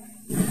not.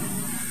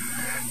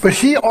 But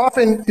he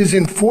often is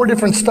in 4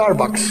 different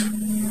Starbucks.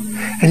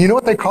 And you know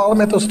what they call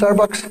him at those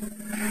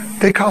Starbucks?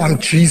 They call him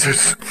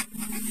Jesus.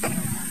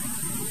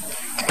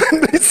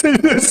 And they say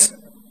this.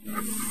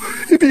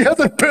 If he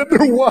hasn't been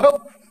there a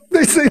while,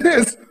 they say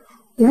this.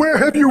 Where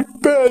have you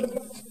been?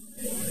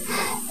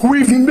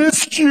 We've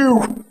missed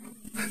you.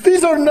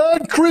 These are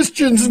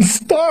non-Christians in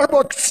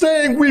Starbucks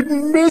saying we've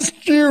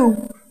missed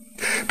you.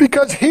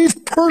 Because he's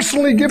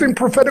personally giving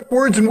prophetic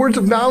words and words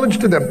of knowledge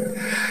to them.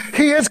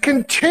 He has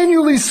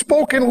continually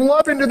spoken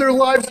love into their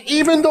lives,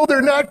 even though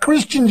they're not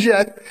Christians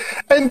yet.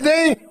 And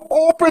they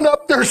open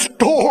up their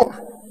store.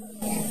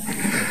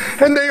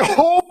 And they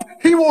hope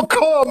he will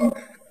come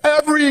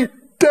every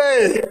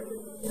day.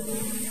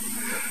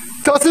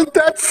 Doesn't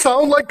that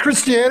sound like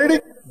Christianity?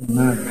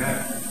 Amen.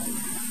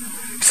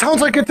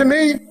 Sounds like it to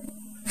me.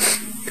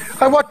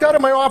 I walked out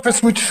of my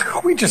office, which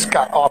we just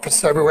got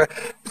offices everywhere.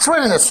 It's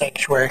right in the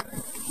sanctuary.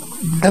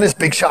 And this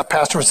big shot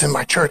pastor was in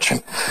my church,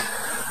 and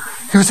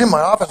he was in my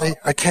office.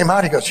 I came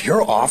out, he goes,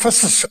 your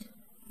office is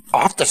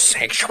off the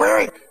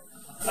sanctuary?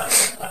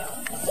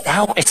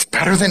 Well, it's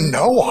better than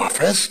no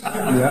office.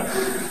 Yeah.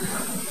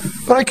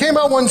 But I came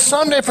out one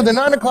Sunday for the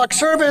 9 o'clock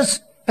service,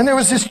 and there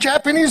was this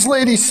Japanese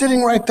lady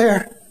sitting right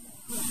there.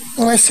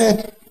 And I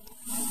said,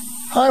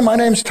 hi, my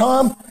name's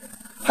Tom.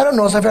 I don't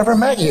know if I've ever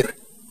met you.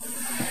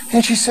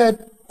 And she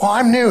said, well,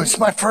 I'm new. It's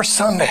my first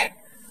Sunday.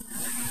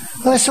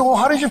 And I said, well,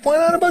 how did you find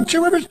out about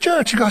Two Rivers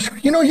Church? She goes,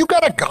 you know, you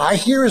got a guy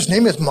here. His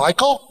name is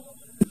Michael.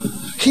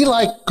 He,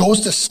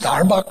 goes to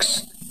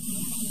Starbucks.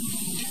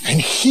 And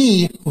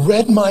he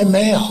read my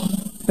mail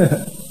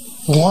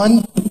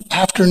one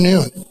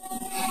afternoon.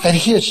 And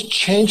he has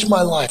changed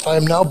my life. I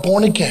am now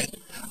born again.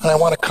 And I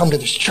want to come to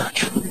this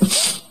church.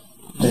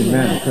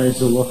 Amen. Praise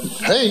the Lord.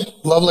 Hey,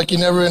 love like you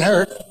never been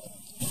hurt.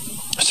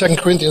 2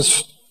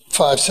 Corinthians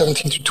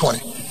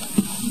 5:17-20.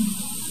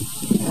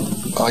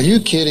 Are you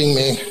kidding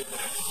me?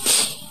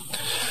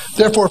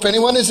 Therefore, if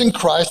anyone is in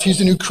Christ,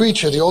 he's a new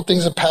creature. The old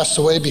things have passed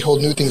away.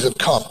 Behold, new things have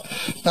come.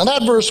 Now,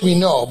 that verse we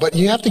know, but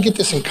you have to get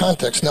this in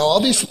context. Now, all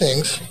these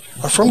things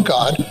are from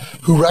God,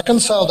 who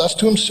reconciled us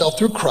to himself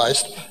through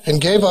Christ and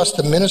gave us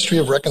the ministry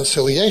of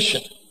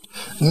reconciliation.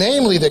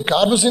 Namely, that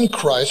God was in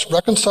Christ,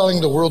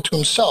 reconciling the world to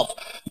himself,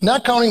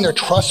 not counting their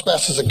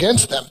trespasses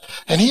against them.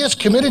 And he has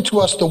committed to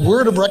us the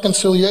word of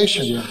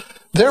reconciliation. Yeah.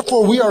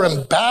 Therefore, we are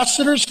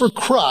ambassadors for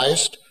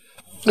Christ,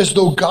 as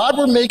though God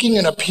were making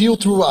an appeal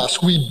through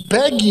us. We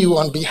beg you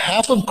on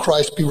behalf of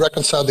Christ, be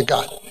reconciled to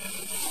God.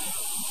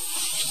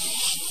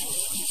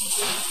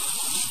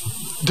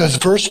 Does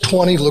verse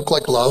 20 look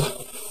like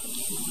love?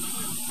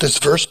 Does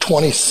verse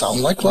 20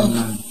 sound like love?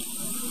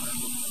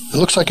 It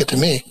looks like it to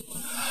me.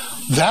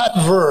 That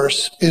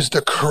verse is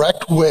the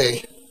correct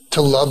way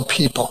to love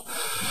people.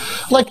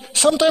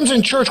 Sometimes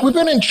in church, we've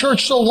been in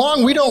church so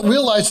long, we don't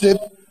realize that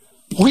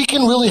we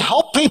can really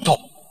help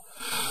people.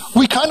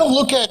 We kind of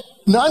look at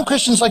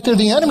non-Christians like they're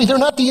the enemy. They're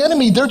not the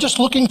enemy. They're just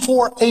looking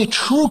for a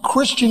true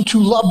Christian to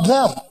love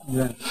them.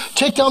 Yeah.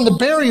 Take down the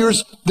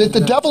barriers that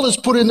the devil has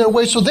put in their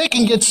way so they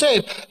can get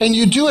saved. And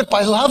you do it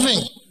by loving.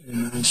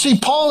 Mm-hmm. See,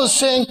 Paul is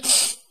saying,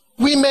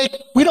 we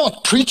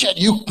don't preach at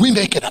you, we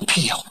make an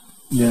appeal.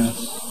 Yeah.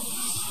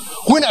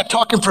 We're not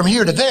talking from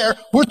here to there.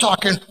 We're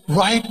talking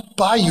right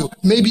by you,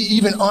 maybe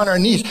even on our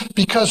knees,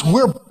 because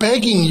we're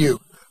begging you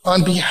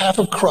on behalf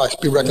of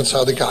Christ, be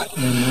reconciled to God.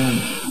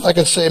 Amen. I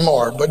could say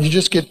more, but you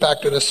just get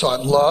back to this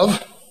thought.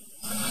 Love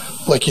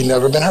like you've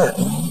never been hurt.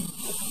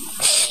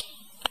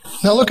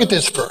 Now look at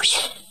this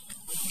verse.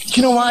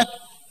 You know what?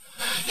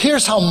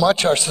 Here's how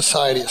much our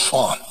society has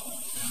fallen.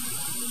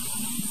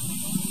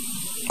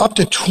 Up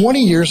to 20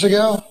 years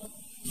ago,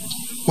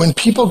 when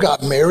people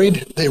got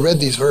married, they read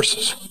these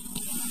verses.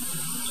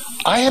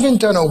 I haven't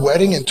done a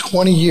wedding in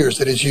 20 years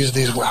that has used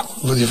these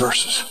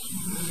verses.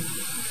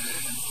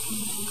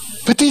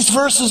 But these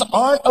verses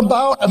aren't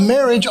about a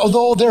marriage,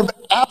 although they're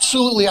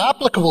absolutely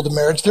applicable to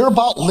marriage. They're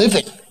about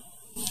living.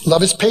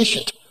 Love is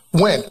patient.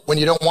 When? When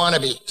you don't want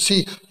to be.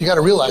 See, you got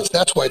to realize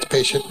that's why it's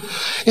patient.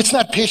 It's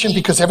not patient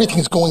because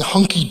everything's going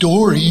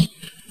hunky-dory.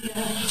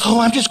 Oh,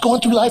 I'm just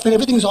going through life and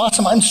everything's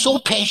awesome. I'm so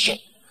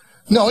patient.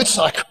 No, it's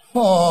like,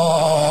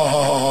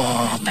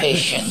 oh,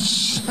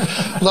 patience.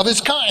 Love is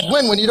kind.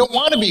 When? When you don't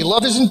want to be.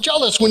 Love isn't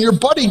jealous. When your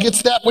buddy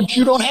gets that which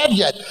you don't have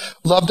yet.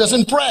 Love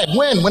doesn't brag.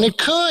 When? When it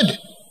could.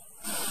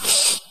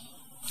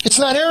 It's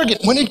not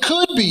arrogant. When it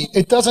could be.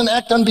 It doesn't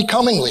act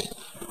unbecomingly.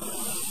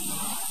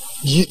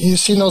 You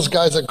seen those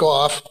guys that go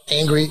off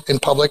angry in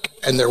public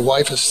and their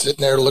wife is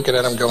sitting there looking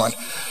at them going,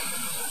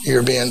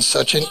 you're being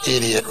such an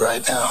idiot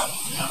right now.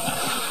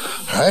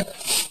 Right?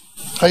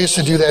 I used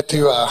to do that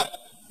to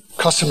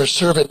customer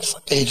service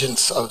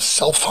agents of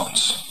cell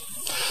phones.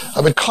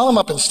 I would call them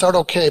up and start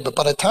okay, but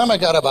by the time I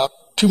got about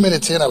 2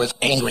 minutes in, I was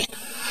angry.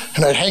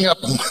 And I'd hang up,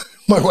 and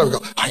my wife would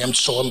go, I am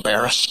so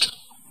embarrassed.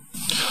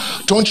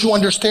 Don't you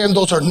understand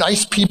those are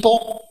nice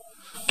people?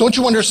 Don't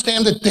you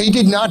understand that they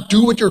did not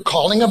do what you're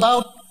calling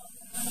about?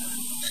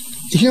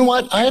 You know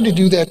what? I had to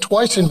do that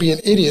twice and be an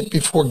idiot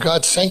before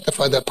God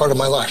sanctified that part of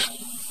my life.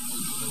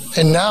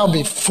 And now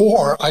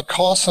before I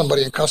call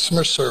somebody in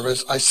customer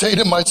service, I say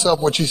to myself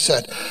what she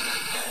said.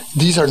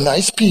 These are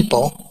nice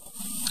people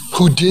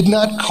who did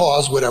not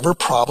cause whatever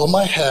problem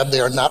I have. They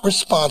are not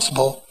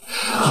responsible.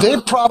 They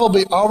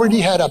probably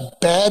already had a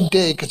bad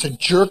day because a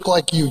jerk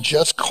like you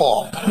just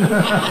called.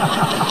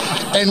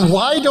 And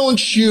why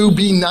don't you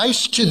be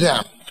nice to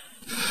them?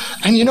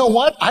 And you know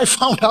what? I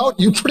found out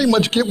you pretty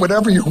much get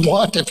whatever you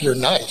want if you're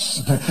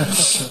nice.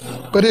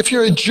 But if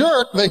you're a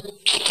jerk, like,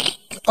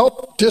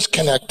 oh,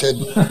 disconnected.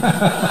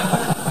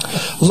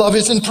 Love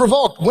isn't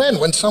provoked.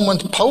 When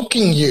someone's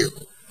poking you.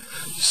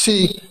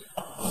 See,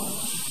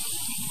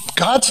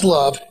 God's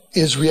love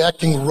is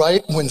reacting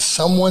right when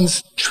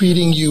someone's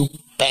treating you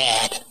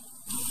bad.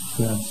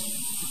 Yeah.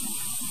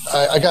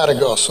 I got to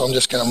go, so I'm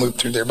just going to move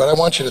through there. But I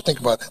want you to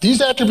think about it.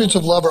 These attributes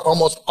of love are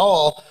almost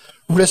all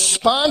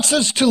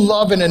responses to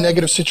love in a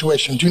negative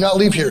situation. Do not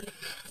leave here.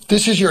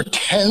 This is your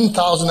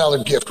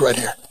 $10,000 gift right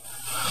here.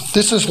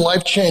 This is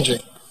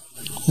life-changing.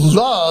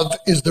 Love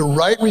is the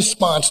right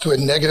response to a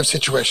negative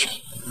situation.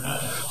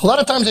 A lot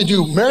of times I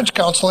do marriage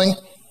counseling.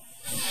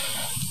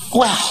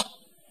 Well,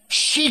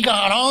 she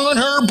got on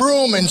her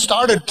broom and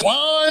started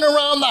flying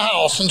around the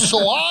house, and so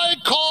I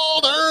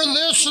called her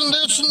this and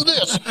this and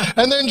this,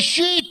 and then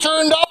she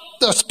turned up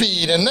the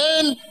speed, and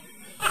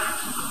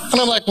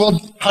I'm like,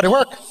 well, how'd it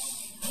work?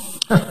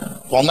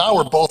 Well, now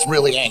we're both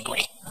really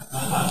angry.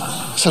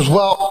 Says,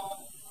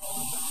 well,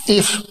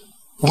 if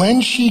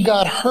when she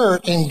got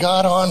hurt and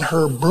got on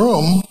her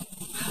broom,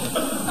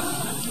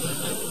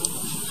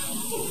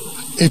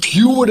 if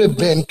you would have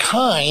been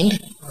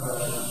kind,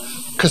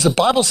 because the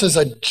Bible says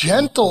a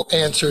gentle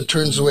answer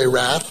turns away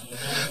wrath.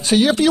 So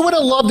if you would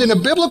have loved in a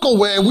biblical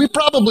way, we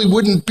probably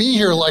wouldn't be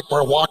here like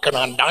we're walking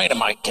on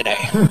dynamite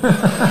today.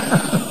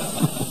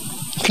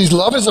 Because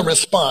love is a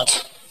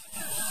response.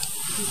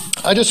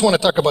 I just want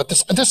to talk about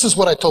this. This is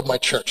what I told my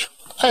church.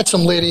 I had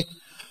some lady,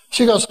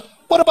 she goes,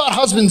 what about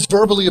husbands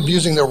verbally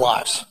abusing their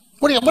wives?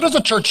 What does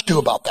the church do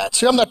about that?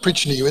 See, I'm not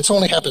preaching to you. It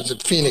only happens in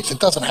Phoenix. It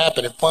doesn't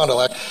happen in Fond du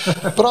Lac.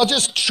 But I'll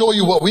just show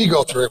you what we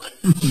go through.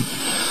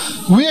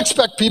 We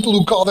expect people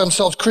who call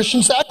themselves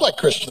Christians to act like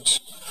Christians.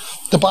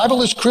 The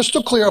Bible is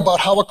crystal clear about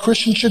how a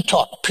Christian should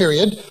talk,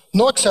 period.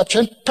 No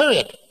exception,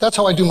 period. That's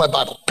how I do my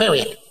Bible,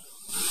 period.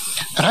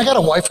 And I got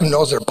a wife who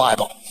knows her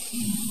Bible.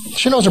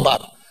 She knows her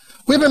Bible.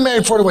 We've been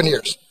married 41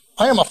 years.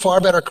 I am a far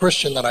better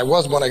Christian than I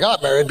was when I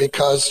got married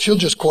because she'll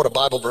just quote a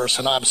Bible verse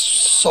and I'm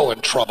so in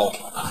trouble.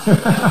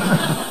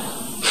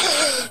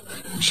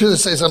 She'll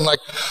just say something like,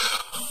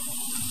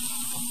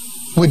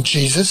 would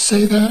Jesus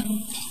say that?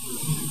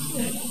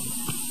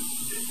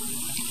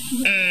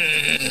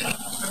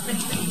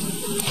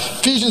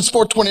 Ephesians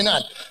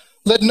 4:29.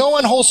 Let no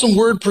unwholesome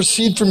word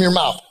proceed from your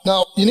mouth.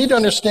 Now, you need to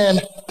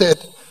understand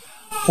that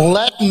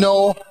let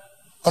no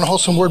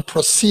unwholesome word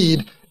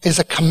proceed is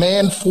a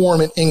command form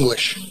in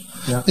English.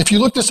 Yeah. If you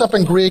look this up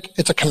in Greek,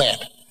 it's a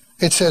command.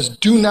 It says,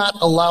 do not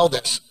allow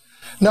this.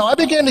 Now, I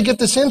began to get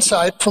this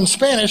insight from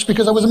Spanish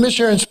because I was a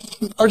missionary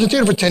in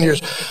Argentina for 10 years.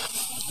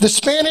 The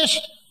Spanish,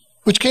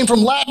 which came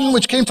from Latin,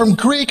 which came from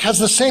Greek, has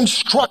the same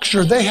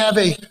structure. They have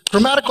a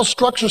grammatical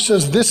structure that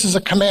says this is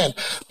a command.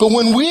 But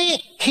when we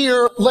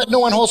hear, let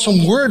no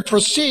unwholesome word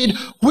proceed,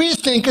 we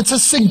think it's a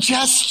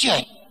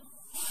suggestion.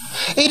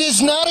 It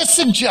is not a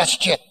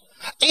suggestion.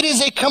 It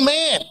is a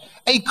command.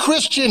 A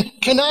Christian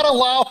cannot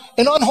allow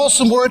an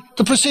unwholesome word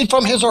to proceed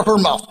from his or her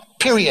mouth.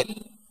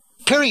 Period.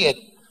 Period.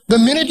 The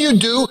minute you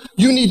do,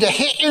 you need to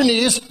hit your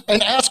knees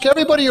and ask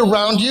everybody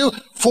around you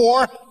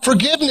for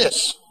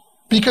forgiveness.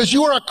 Because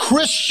you are a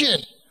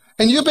Christian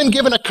and you've been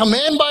given a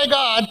command by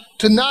God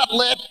to not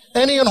let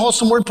any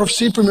unwholesome word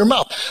proceed from your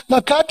mouth.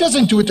 Now, God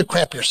doesn't do it to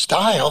cramp your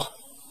style.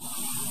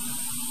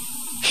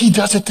 He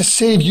does it to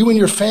save you and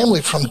your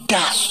family from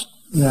death.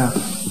 Yeah.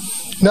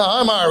 Now,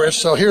 I'm Irish,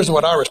 so here's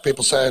what Irish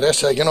people say. They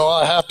say, you know,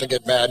 I have to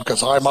get mad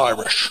because I'm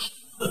Irish.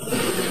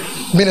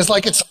 I mean, it's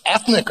like it's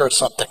ethnic or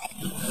something.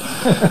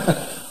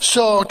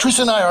 So,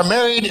 Teresa and I are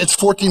married. It's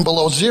 14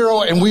 below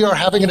zero, and we are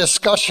having a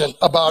discussion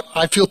about,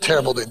 I feel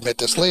terrible to admit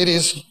this,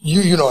 ladies,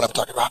 you know what I'm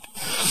talking about.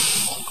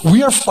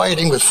 We are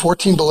fighting with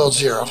 14 below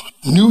zero,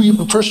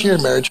 first year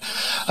of marriage,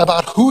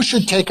 about who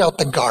should take out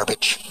the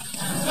garbage.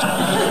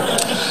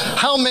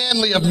 How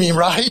manly of me,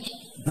 right?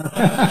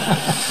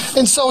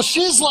 And so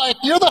she's like,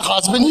 you're the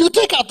husband, you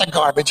take out the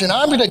garbage, and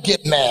I'm going to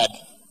get mad.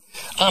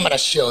 I'm going to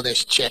show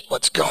this chick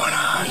what's going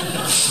on.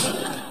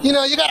 You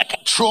know, you got to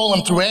control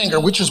them through anger,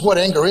 which is what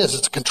anger is.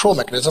 It's a control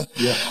mechanism.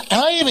 Yeah.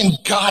 And I even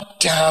got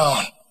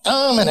down.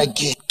 I'm going to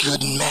get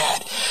good and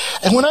mad.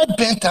 And when I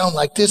bent down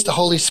like this, the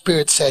Holy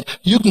Spirit said,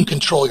 you can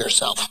control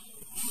yourself.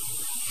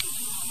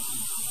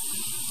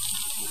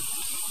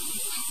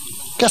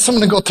 Guess I'm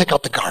going to go take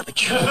out the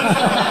garbage.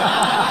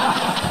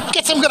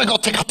 Guess I'm going to go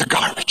take out the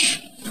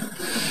garbage.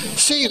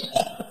 See,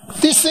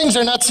 These things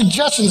are not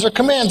suggestions or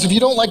commands. If you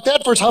don't like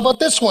that verse, how about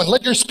this one?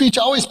 Let your speech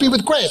always be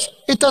with grace.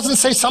 It doesn't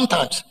say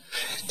sometimes.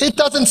 It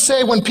doesn't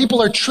say when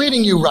people are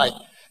treating you right.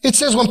 It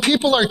says when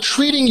people are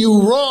treating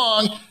you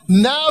wrong,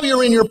 now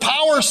you're in your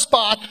power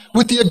spot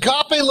with the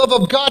agape love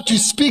of God to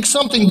speak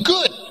something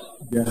good.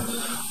 Yeah.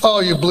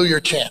 Oh, you blew your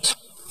chance.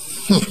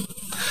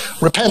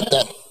 Repent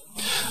then.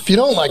 If you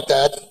don't like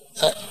that,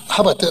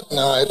 how about that?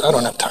 No, I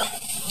don't have time.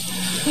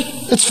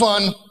 It's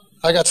fun.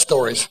 I got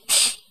stories.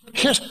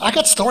 I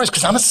got stories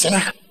because I'm a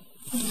sinner.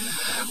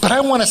 But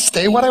I want to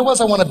stay what I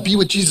was. I want to be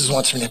what Jesus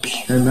wants me to be.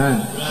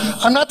 Amen.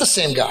 I'm not the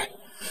same guy.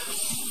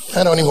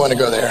 I don't even want to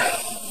go there.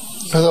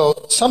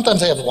 Although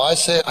sometimes I have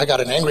wives say, I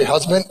got an angry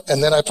husband,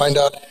 and then I find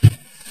out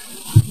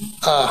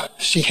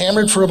she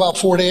hammered for about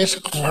 4 days.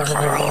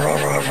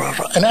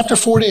 And after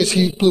 4 days,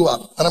 he blew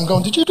up. And I'm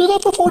going, did you do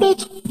that for 4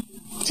 days?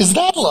 Is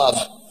that love?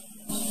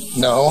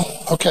 No.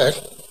 Okay.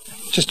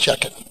 Just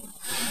check it.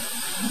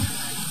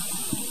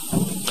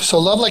 So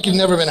love like you've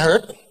never been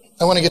hurt.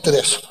 I want to get to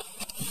this.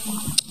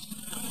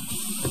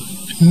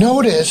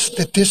 Notice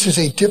that this is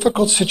a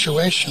difficult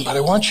situation, but I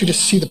want you to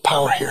see the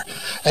power here.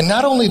 And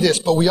not only this,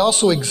 but we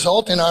also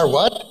exult in our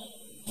what?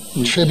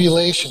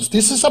 Tribulations.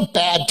 This is a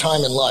bad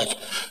time in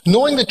life.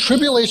 Knowing that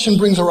tribulation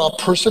brings about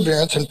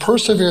perseverance, and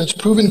perseverance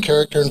proven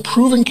character, and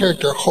proven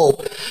character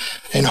hope.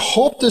 And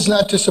hope does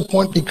not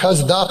disappoint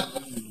because the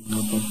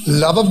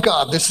love of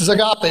God, this is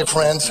agape,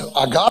 friends,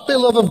 agape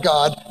love of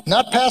God,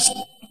 not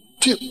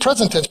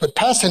present tense, but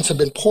past tense, have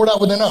been poured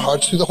out within our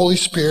hearts through the Holy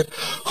Spirit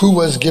who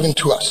was given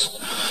to us.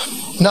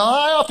 Now,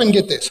 I often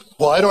get this.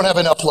 Well, I don't have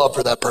enough love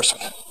for that person.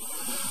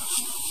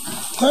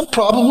 I'm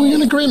probably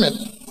in agreement.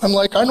 I'm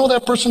like, I know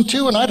that person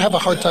too, and I'd have a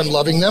hard time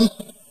loving them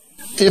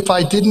if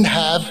I didn't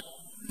have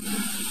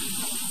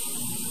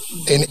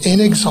an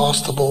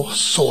inexhaustible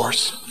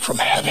source from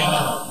heaven.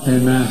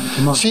 Amen.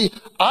 Come on. See,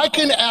 I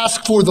can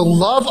ask for the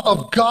love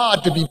of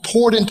God to be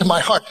poured into my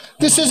heart.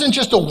 This isn't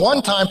just a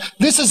one time.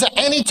 This is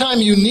any time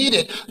you need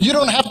it. You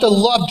don't have to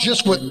love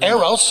just with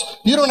eros.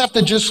 You don't have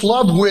to just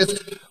love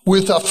with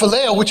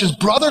phileo, which is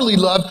brotherly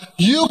love.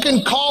 You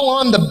can call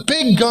on the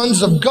big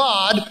guns of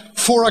God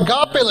for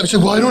agape love. You say,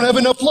 well, I don't have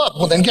enough love.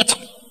 Well, then get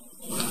some.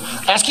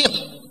 Ask him.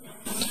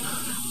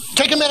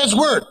 Take him at his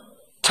word.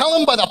 Tell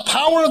him by the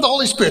power of the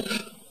Holy Spirit.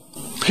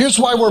 Here's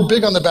why we're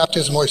big on the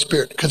baptism of the Holy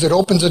Spirit, because it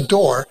opens a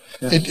door.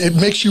 Yeah. It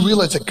makes you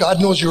realize that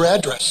God knows your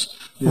address.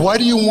 Yeah. Why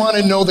do you want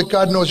to know that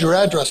God knows your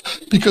address?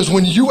 Because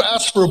when you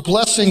ask for a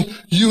blessing,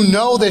 you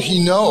know that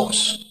he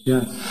knows.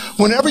 Yeah.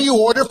 Whenever you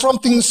order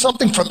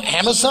something from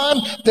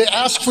Amazon, they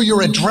ask for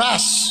your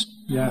address.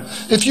 Yeah.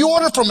 If you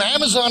order from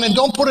Amazon and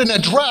don't put an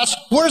address,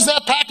 where's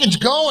that package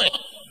going?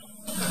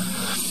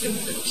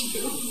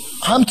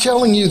 I'm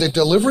telling you, the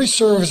delivery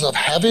service of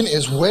heaven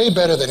is way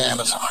better than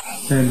Amazon.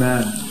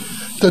 Amen.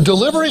 The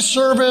delivery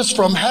service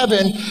from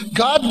heaven,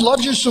 God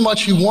loves you so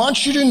much, he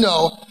wants you to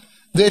know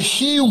that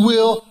he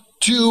will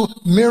do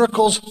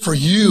miracles for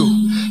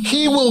you.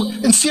 He will,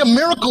 and see, a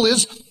miracle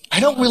is, I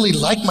don't really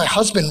like my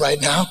husband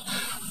right now.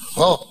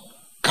 Well,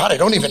 God, I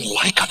don't even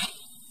like him.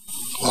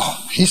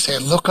 Well, he's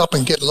saying, look up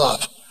and get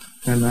love.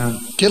 Amen.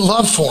 Get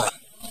love for him.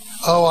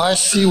 Oh, I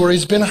see where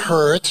he's been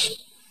hurt.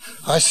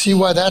 I see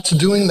why that's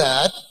doing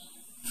that.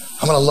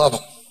 I'm going to love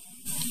him.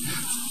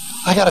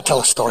 I got to tell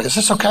a story. Is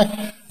this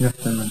okay? Yes,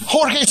 amen.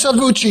 Jorge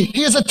Salvucci,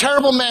 he is a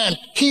terrible man.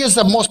 He is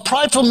the most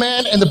prideful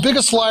man and the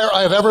biggest liar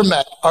I have ever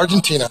met.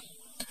 Argentina.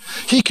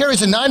 He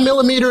carries a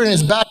 9mm in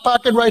his back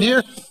pocket right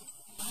here,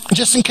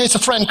 just in case a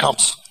friend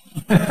comes.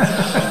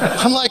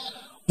 I'm like,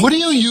 what do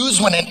you use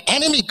when an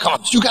enemy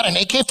comes? You got an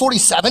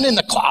AK-47 in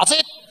the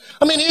closet?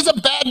 I mean, he's a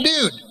bad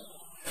dude.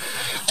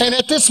 And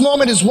at this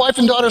moment, his wife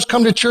and daughters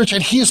come to church,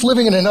 and he's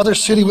living in another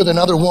city with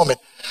another woman.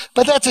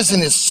 But that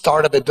isn't his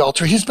start of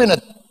adultery. He's been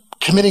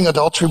committing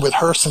adultery with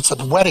her since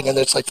the wedding, and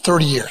it's like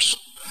 30 years.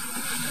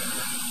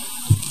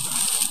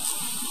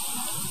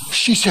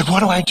 She said,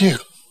 what do I do?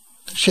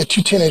 She had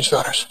 2 teenage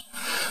daughters.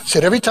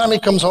 Said every time he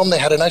comes home, they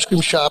had an ice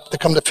cream shop. They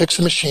come to fix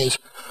the machines.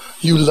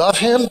 You love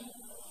him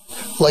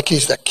like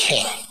he's the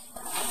king.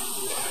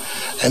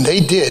 And they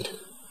did.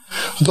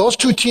 Those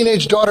 2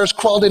 teenage daughters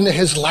crawled into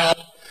his lap,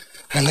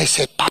 and they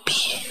said,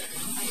 Papi.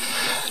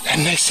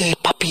 And they say,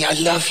 Papi, I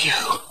love you.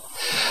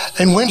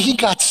 And when he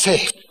got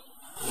saved,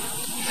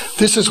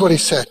 this is what he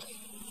said.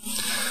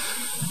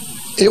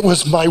 It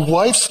was my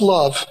wife's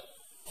love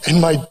and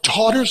my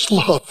daughter's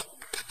love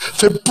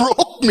that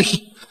broke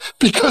me,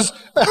 because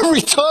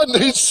every time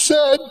they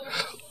said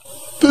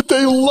that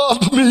they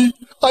loved me,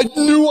 I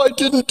knew I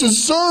didn't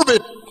deserve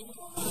it.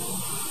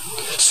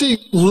 See,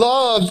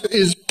 love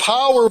is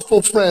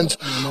powerful, friends.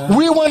 Amen.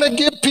 We want to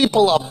give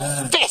people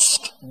a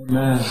fist.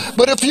 Amen.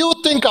 But if you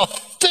think a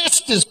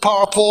fist is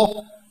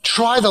powerful,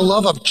 try the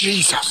love of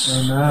Jesus.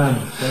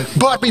 Amen.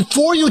 But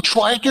before you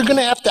try it, you're going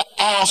to have to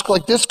ask,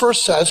 like this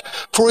verse says,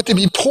 for it to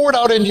be poured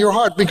out into your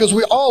heart, because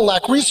we all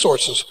lack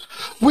resources.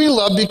 We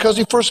love because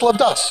he first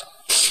loved us.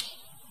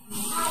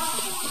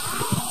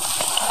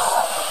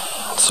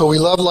 So we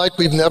love like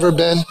we've never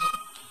been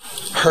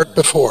hurt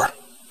before.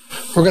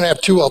 We're going to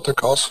have 2 altar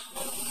calls.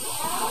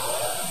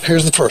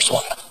 Here's the first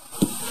one.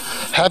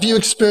 Have you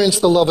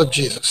experienced the love of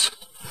Jesus?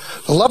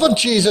 The love of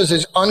Jesus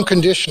is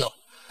unconditional.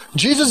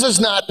 Jesus is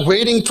not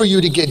waiting for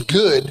you to get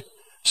good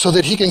so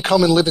that he can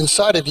come and live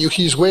inside of you.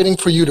 He's waiting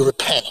for you to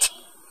repent.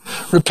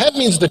 Repent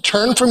means to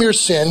turn from your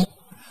sin.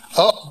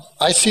 Oh,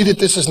 I see that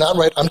this is not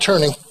right. I'm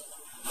turning.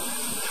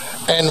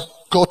 And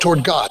go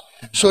toward God.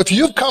 So if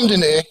you've come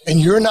today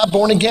and you're not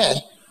born again,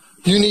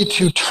 you need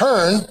to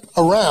turn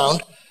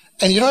around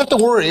and you don't have to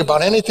worry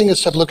about anything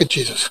except look at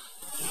Jesus.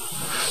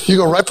 You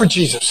go right for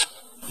Jesus.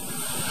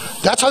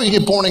 That's how you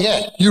get born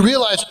again. You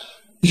realize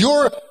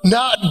you're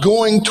not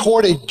going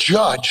toward a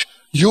judge.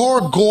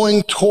 You're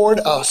going toward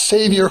a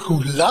Savior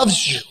who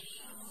loves you.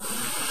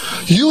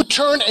 You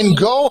turn and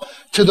go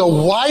to the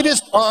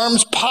widest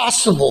arms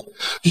possible.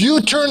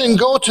 You turn and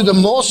go to the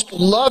most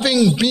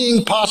loving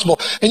being possible.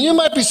 And you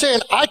might be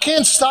saying, I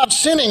can't stop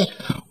sinning.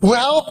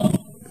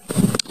 Well,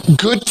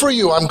 good for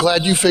you. I'm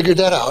glad you figured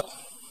that out.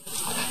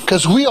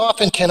 Because we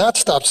often cannot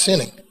stop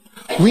sinning.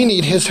 We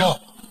need his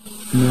help.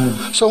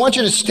 Amen. So I want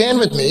you to stand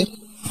with me.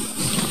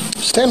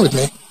 Stand with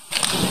me.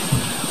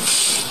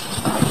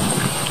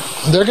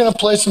 They're going to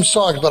play some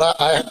songs, but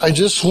I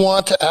just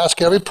want to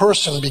ask every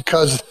person,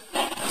 because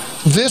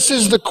this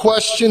is the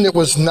question that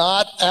was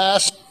not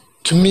asked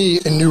to me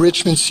in New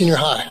Richmond Senior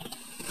High.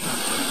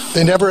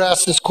 They never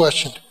asked this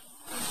question.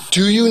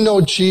 Do you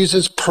know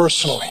Jesus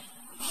personally?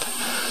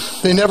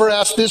 They never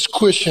asked this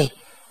question.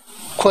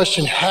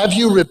 Have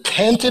you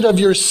repented of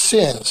your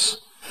sins?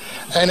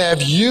 And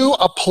have you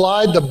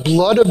applied the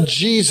blood of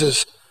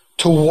Jesus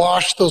to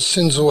wash those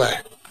sins away?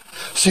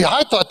 See,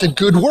 I thought that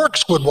good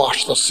works would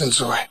wash those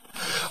sins away.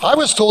 I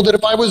was told that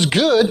if I was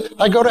good,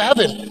 I'd go to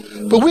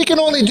heaven. But we can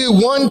only do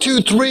 1, 2,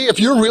 3, if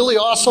you're really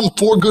awesome,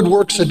 4 good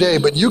works a day,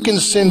 but you can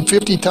sin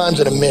 50 times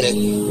in a minute.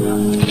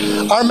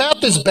 Our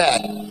math is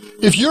bad.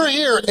 If you're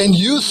here and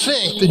you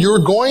think that you're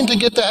going to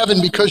get to heaven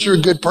because you're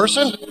a good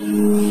person,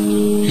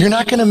 you're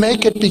not going to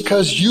make it,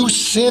 because you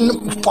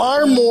sin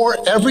far more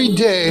every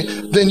day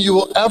than you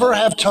will ever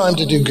have time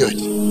to do good.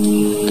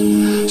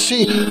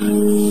 See,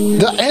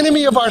 the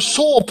enemy of our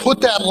soul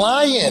put that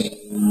lie in.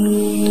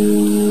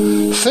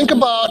 Think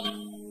about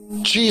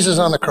Jesus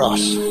on the cross.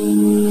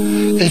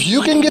 If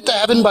you can get to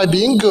heaven by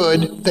being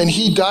good, then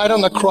he died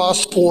on the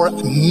cross for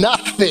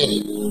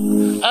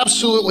nothing.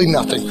 Absolutely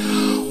nothing.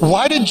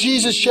 Why did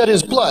Jesus shed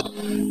his blood?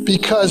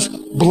 Because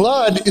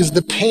blood is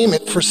the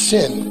payment for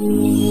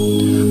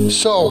sin.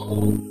 So,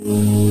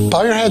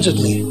 bow your heads with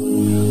me.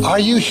 Are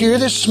you here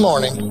this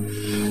morning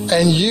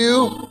and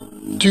you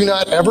do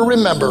not ever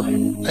remember,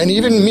 and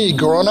even me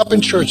growing up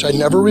in church, I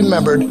never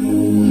remembered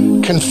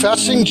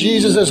confessing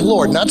Jesus as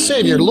Lord, not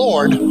Savior,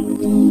 Lord,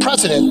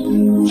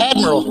 President,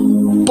 Admiral,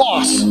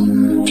 Boss.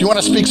 If you want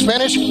to speak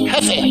Spanish,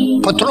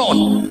 Jefe,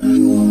 Patron.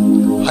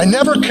 I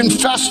never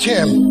confessed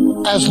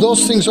him as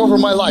those things over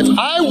my life.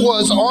 I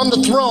was on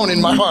the throne in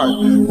my heart,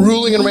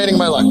 ruling and reigning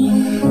my life.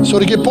 So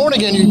to get born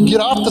again, you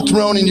get off the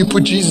throne and you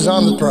put Jesus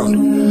on the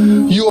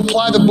throne. You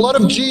apply the blood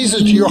of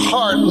Jesus to your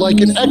heart,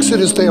 like in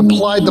Exodus they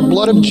applied the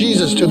blood of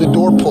Jesus to the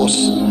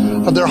doorposts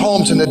of their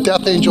homes and the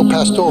death angel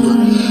passed over.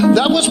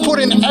 That was put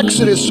in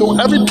Exodus so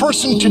every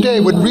person today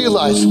would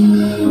realize,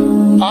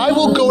 I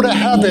will go to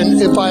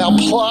heaven if I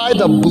apply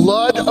the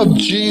blood of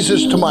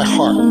Jesus to my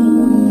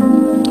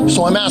heart.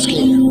 So I'm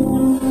asking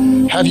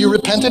you, have you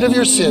repented of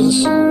your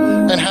sins,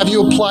 and have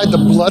you applied the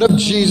blood of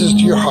Jesus to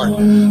your heart?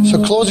 So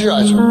close your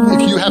eyes.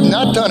 If you have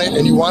not done it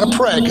and you want to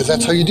pray, because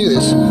that's how you do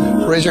this,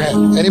 raise your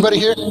hand. Anybody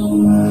here?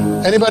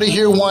 Anybody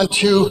here want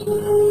to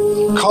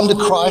come to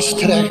Christ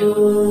today?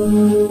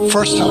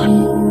 First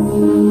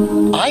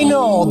time. I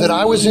know that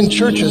I was in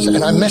churches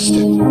and I missed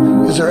it.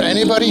 Is there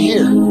anybody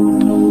here?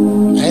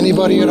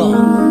 Anybody at all?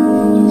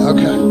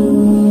 Okay.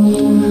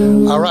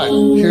 All right.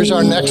 Here's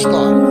our next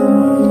thought.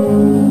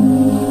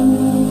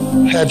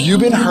 Have you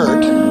been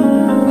hurt,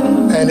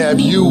 and have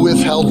you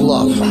withheld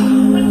love?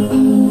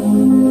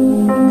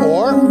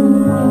 Or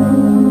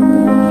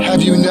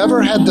have you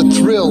never had the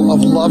thrill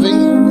of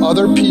loving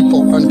other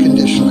people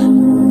unconditionally,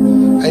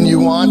 and you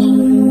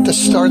want to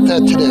start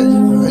that today?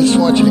 I just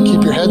want you to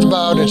keep your heads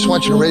bowed. I just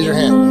want you to raise your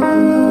hand.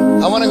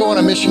 I want to go on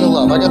a mission of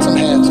love. I got some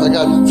hands. I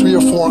got 3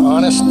 or 4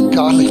 honest,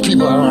 godly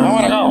people. I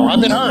want to go. I've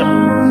been hurt.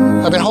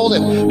 I've been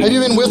holding. Have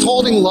you been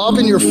withholding love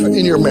in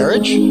your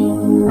marriage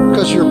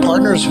because your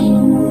partner's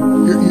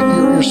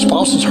your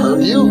spouse has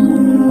hurt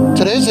you?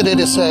 Today's the day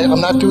to say,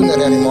 I'm not doing that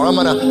anymore. I'm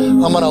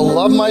gonna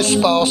love my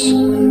spouse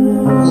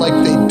like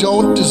they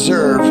don't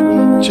deserve,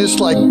 just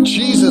like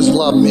Jesus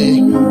loved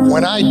me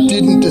when I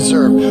didn't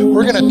deserve.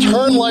 We're gonna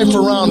turn life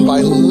around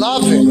by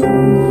loving,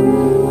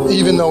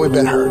 even though we've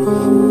been hurt.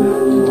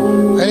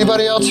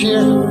 Anybody else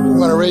here? You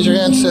want to raise your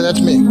hand and say, that's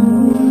me.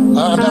 I'm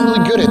not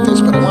really good at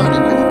this, but I want to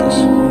be good at this.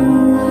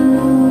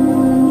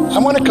 I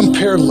want to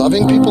compare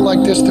loving people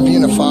like this to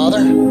being a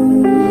father.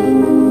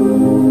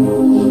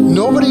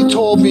 Nobody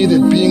told me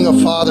that being a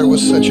father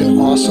was such an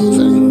awesome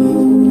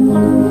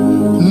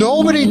thing.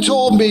 Nobody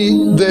told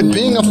me that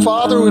being a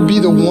father would be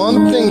the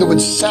one thing that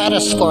would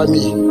satisfy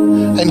me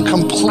and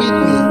complete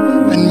me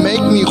and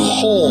make me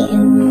whole.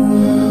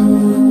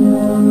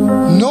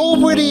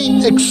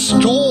 Nobody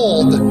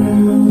extolled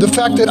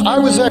fact that I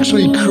was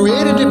actually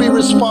created to be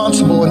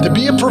responsible and to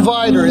be a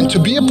provider and to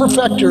be a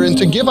perfecter and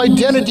to give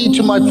identity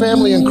to my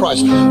family in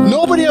Christ.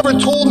 Nobody ever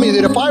told me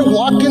that if I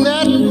walked in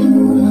that,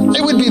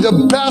 it would be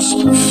the best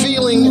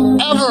feeling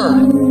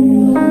ever.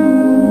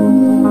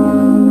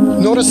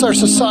 Notice our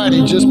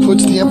society just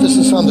puts the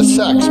emphasis on the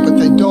sex, but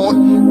they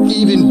don't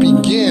even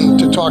begin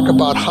to talk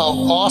about how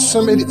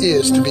awesome it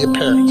is to be a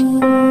parent.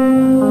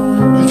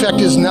 In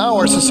fact, is now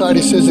our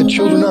society says that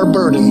children are a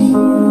burden.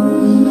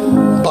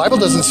 The Bible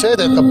doesn't say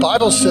that. The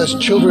Bible says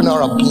children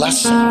are a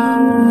blessing.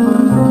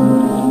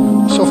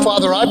 So,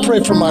 Father, I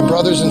pray for my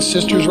brothers and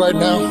sisters right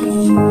now.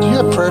 Do you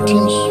have prayer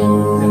teams?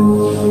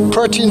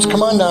 Prayer teams,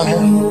 come on down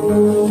here.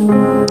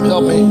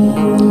 Help me.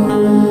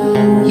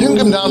 You can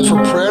come down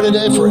for prayer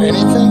today for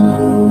anything.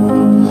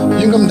 You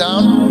can come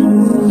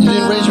down. You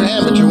didn't raise your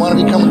hand, but you want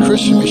to become a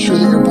Christian. Be sure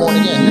that you're born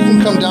again. You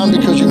can come down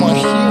because you want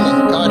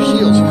healing. God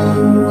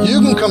heals.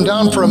 You can come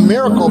down for a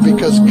miracle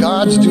because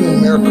God's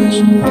doing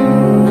miracles.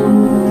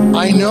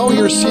 I know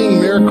you're seeing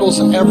miracles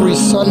every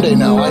Sunday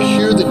now. I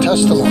hear the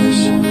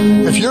testimonies.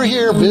 If you're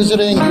here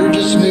visiting, you're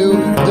just new,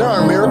 there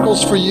are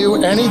miracles for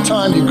you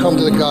anytime you come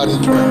to the God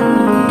in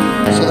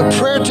prayer. So the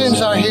prayer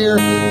teams are here.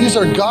 These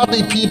are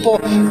godly people.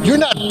 You're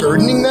not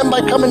burdening them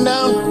by coming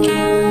down.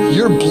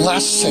 You're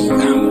blessing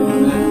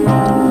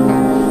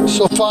them.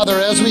 So, Father,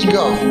 as we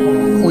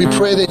go, we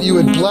pray that you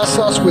would bless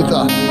us with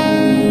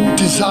a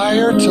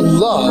desire to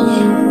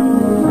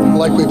love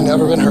like we've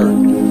never been hurt.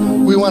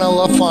 We want to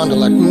love Fond du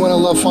Lac. We want to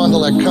love Fond du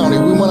Lac County.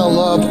 We want to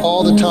love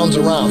all the towns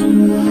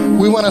around.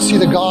 We want to see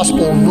the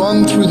gospel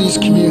run through these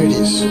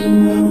communities.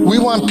 We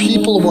want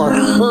people who are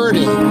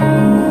hurting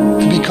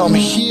to become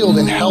healed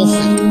and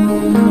healthy.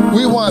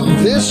 We want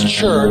this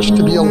church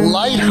to be a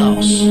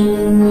lighthouse,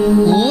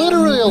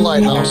 literally a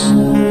lighthouse,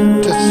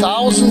 to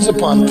thousands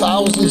upon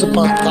thousands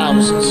upon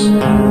thousands.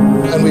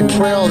 And we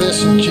pray all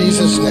this in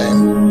Jesus'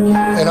 name.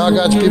 And all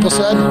God's people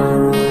said,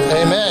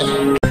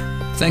 amen.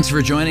 Thanks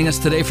for joining us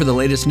today for the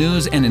latest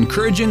news and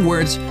encouraging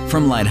words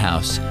from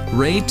Lighthouse.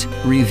 Rate,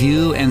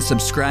 review, and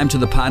subscribe to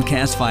the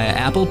podcast via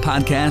Apple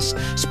Podcasts,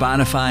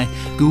 Spotify,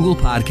 Google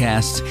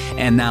Podcasts,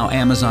 and now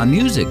Amazon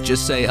Music.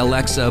 Just say,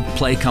 Alexa,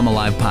 play Come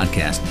Alive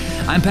podcast.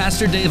 I'm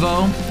Pastor Dave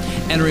O,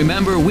 and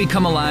remember, we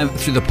come alive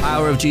through the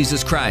power of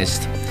Jesus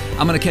Christ.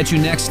 I'm going to catch you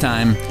next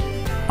time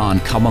on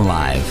Come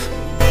Alive.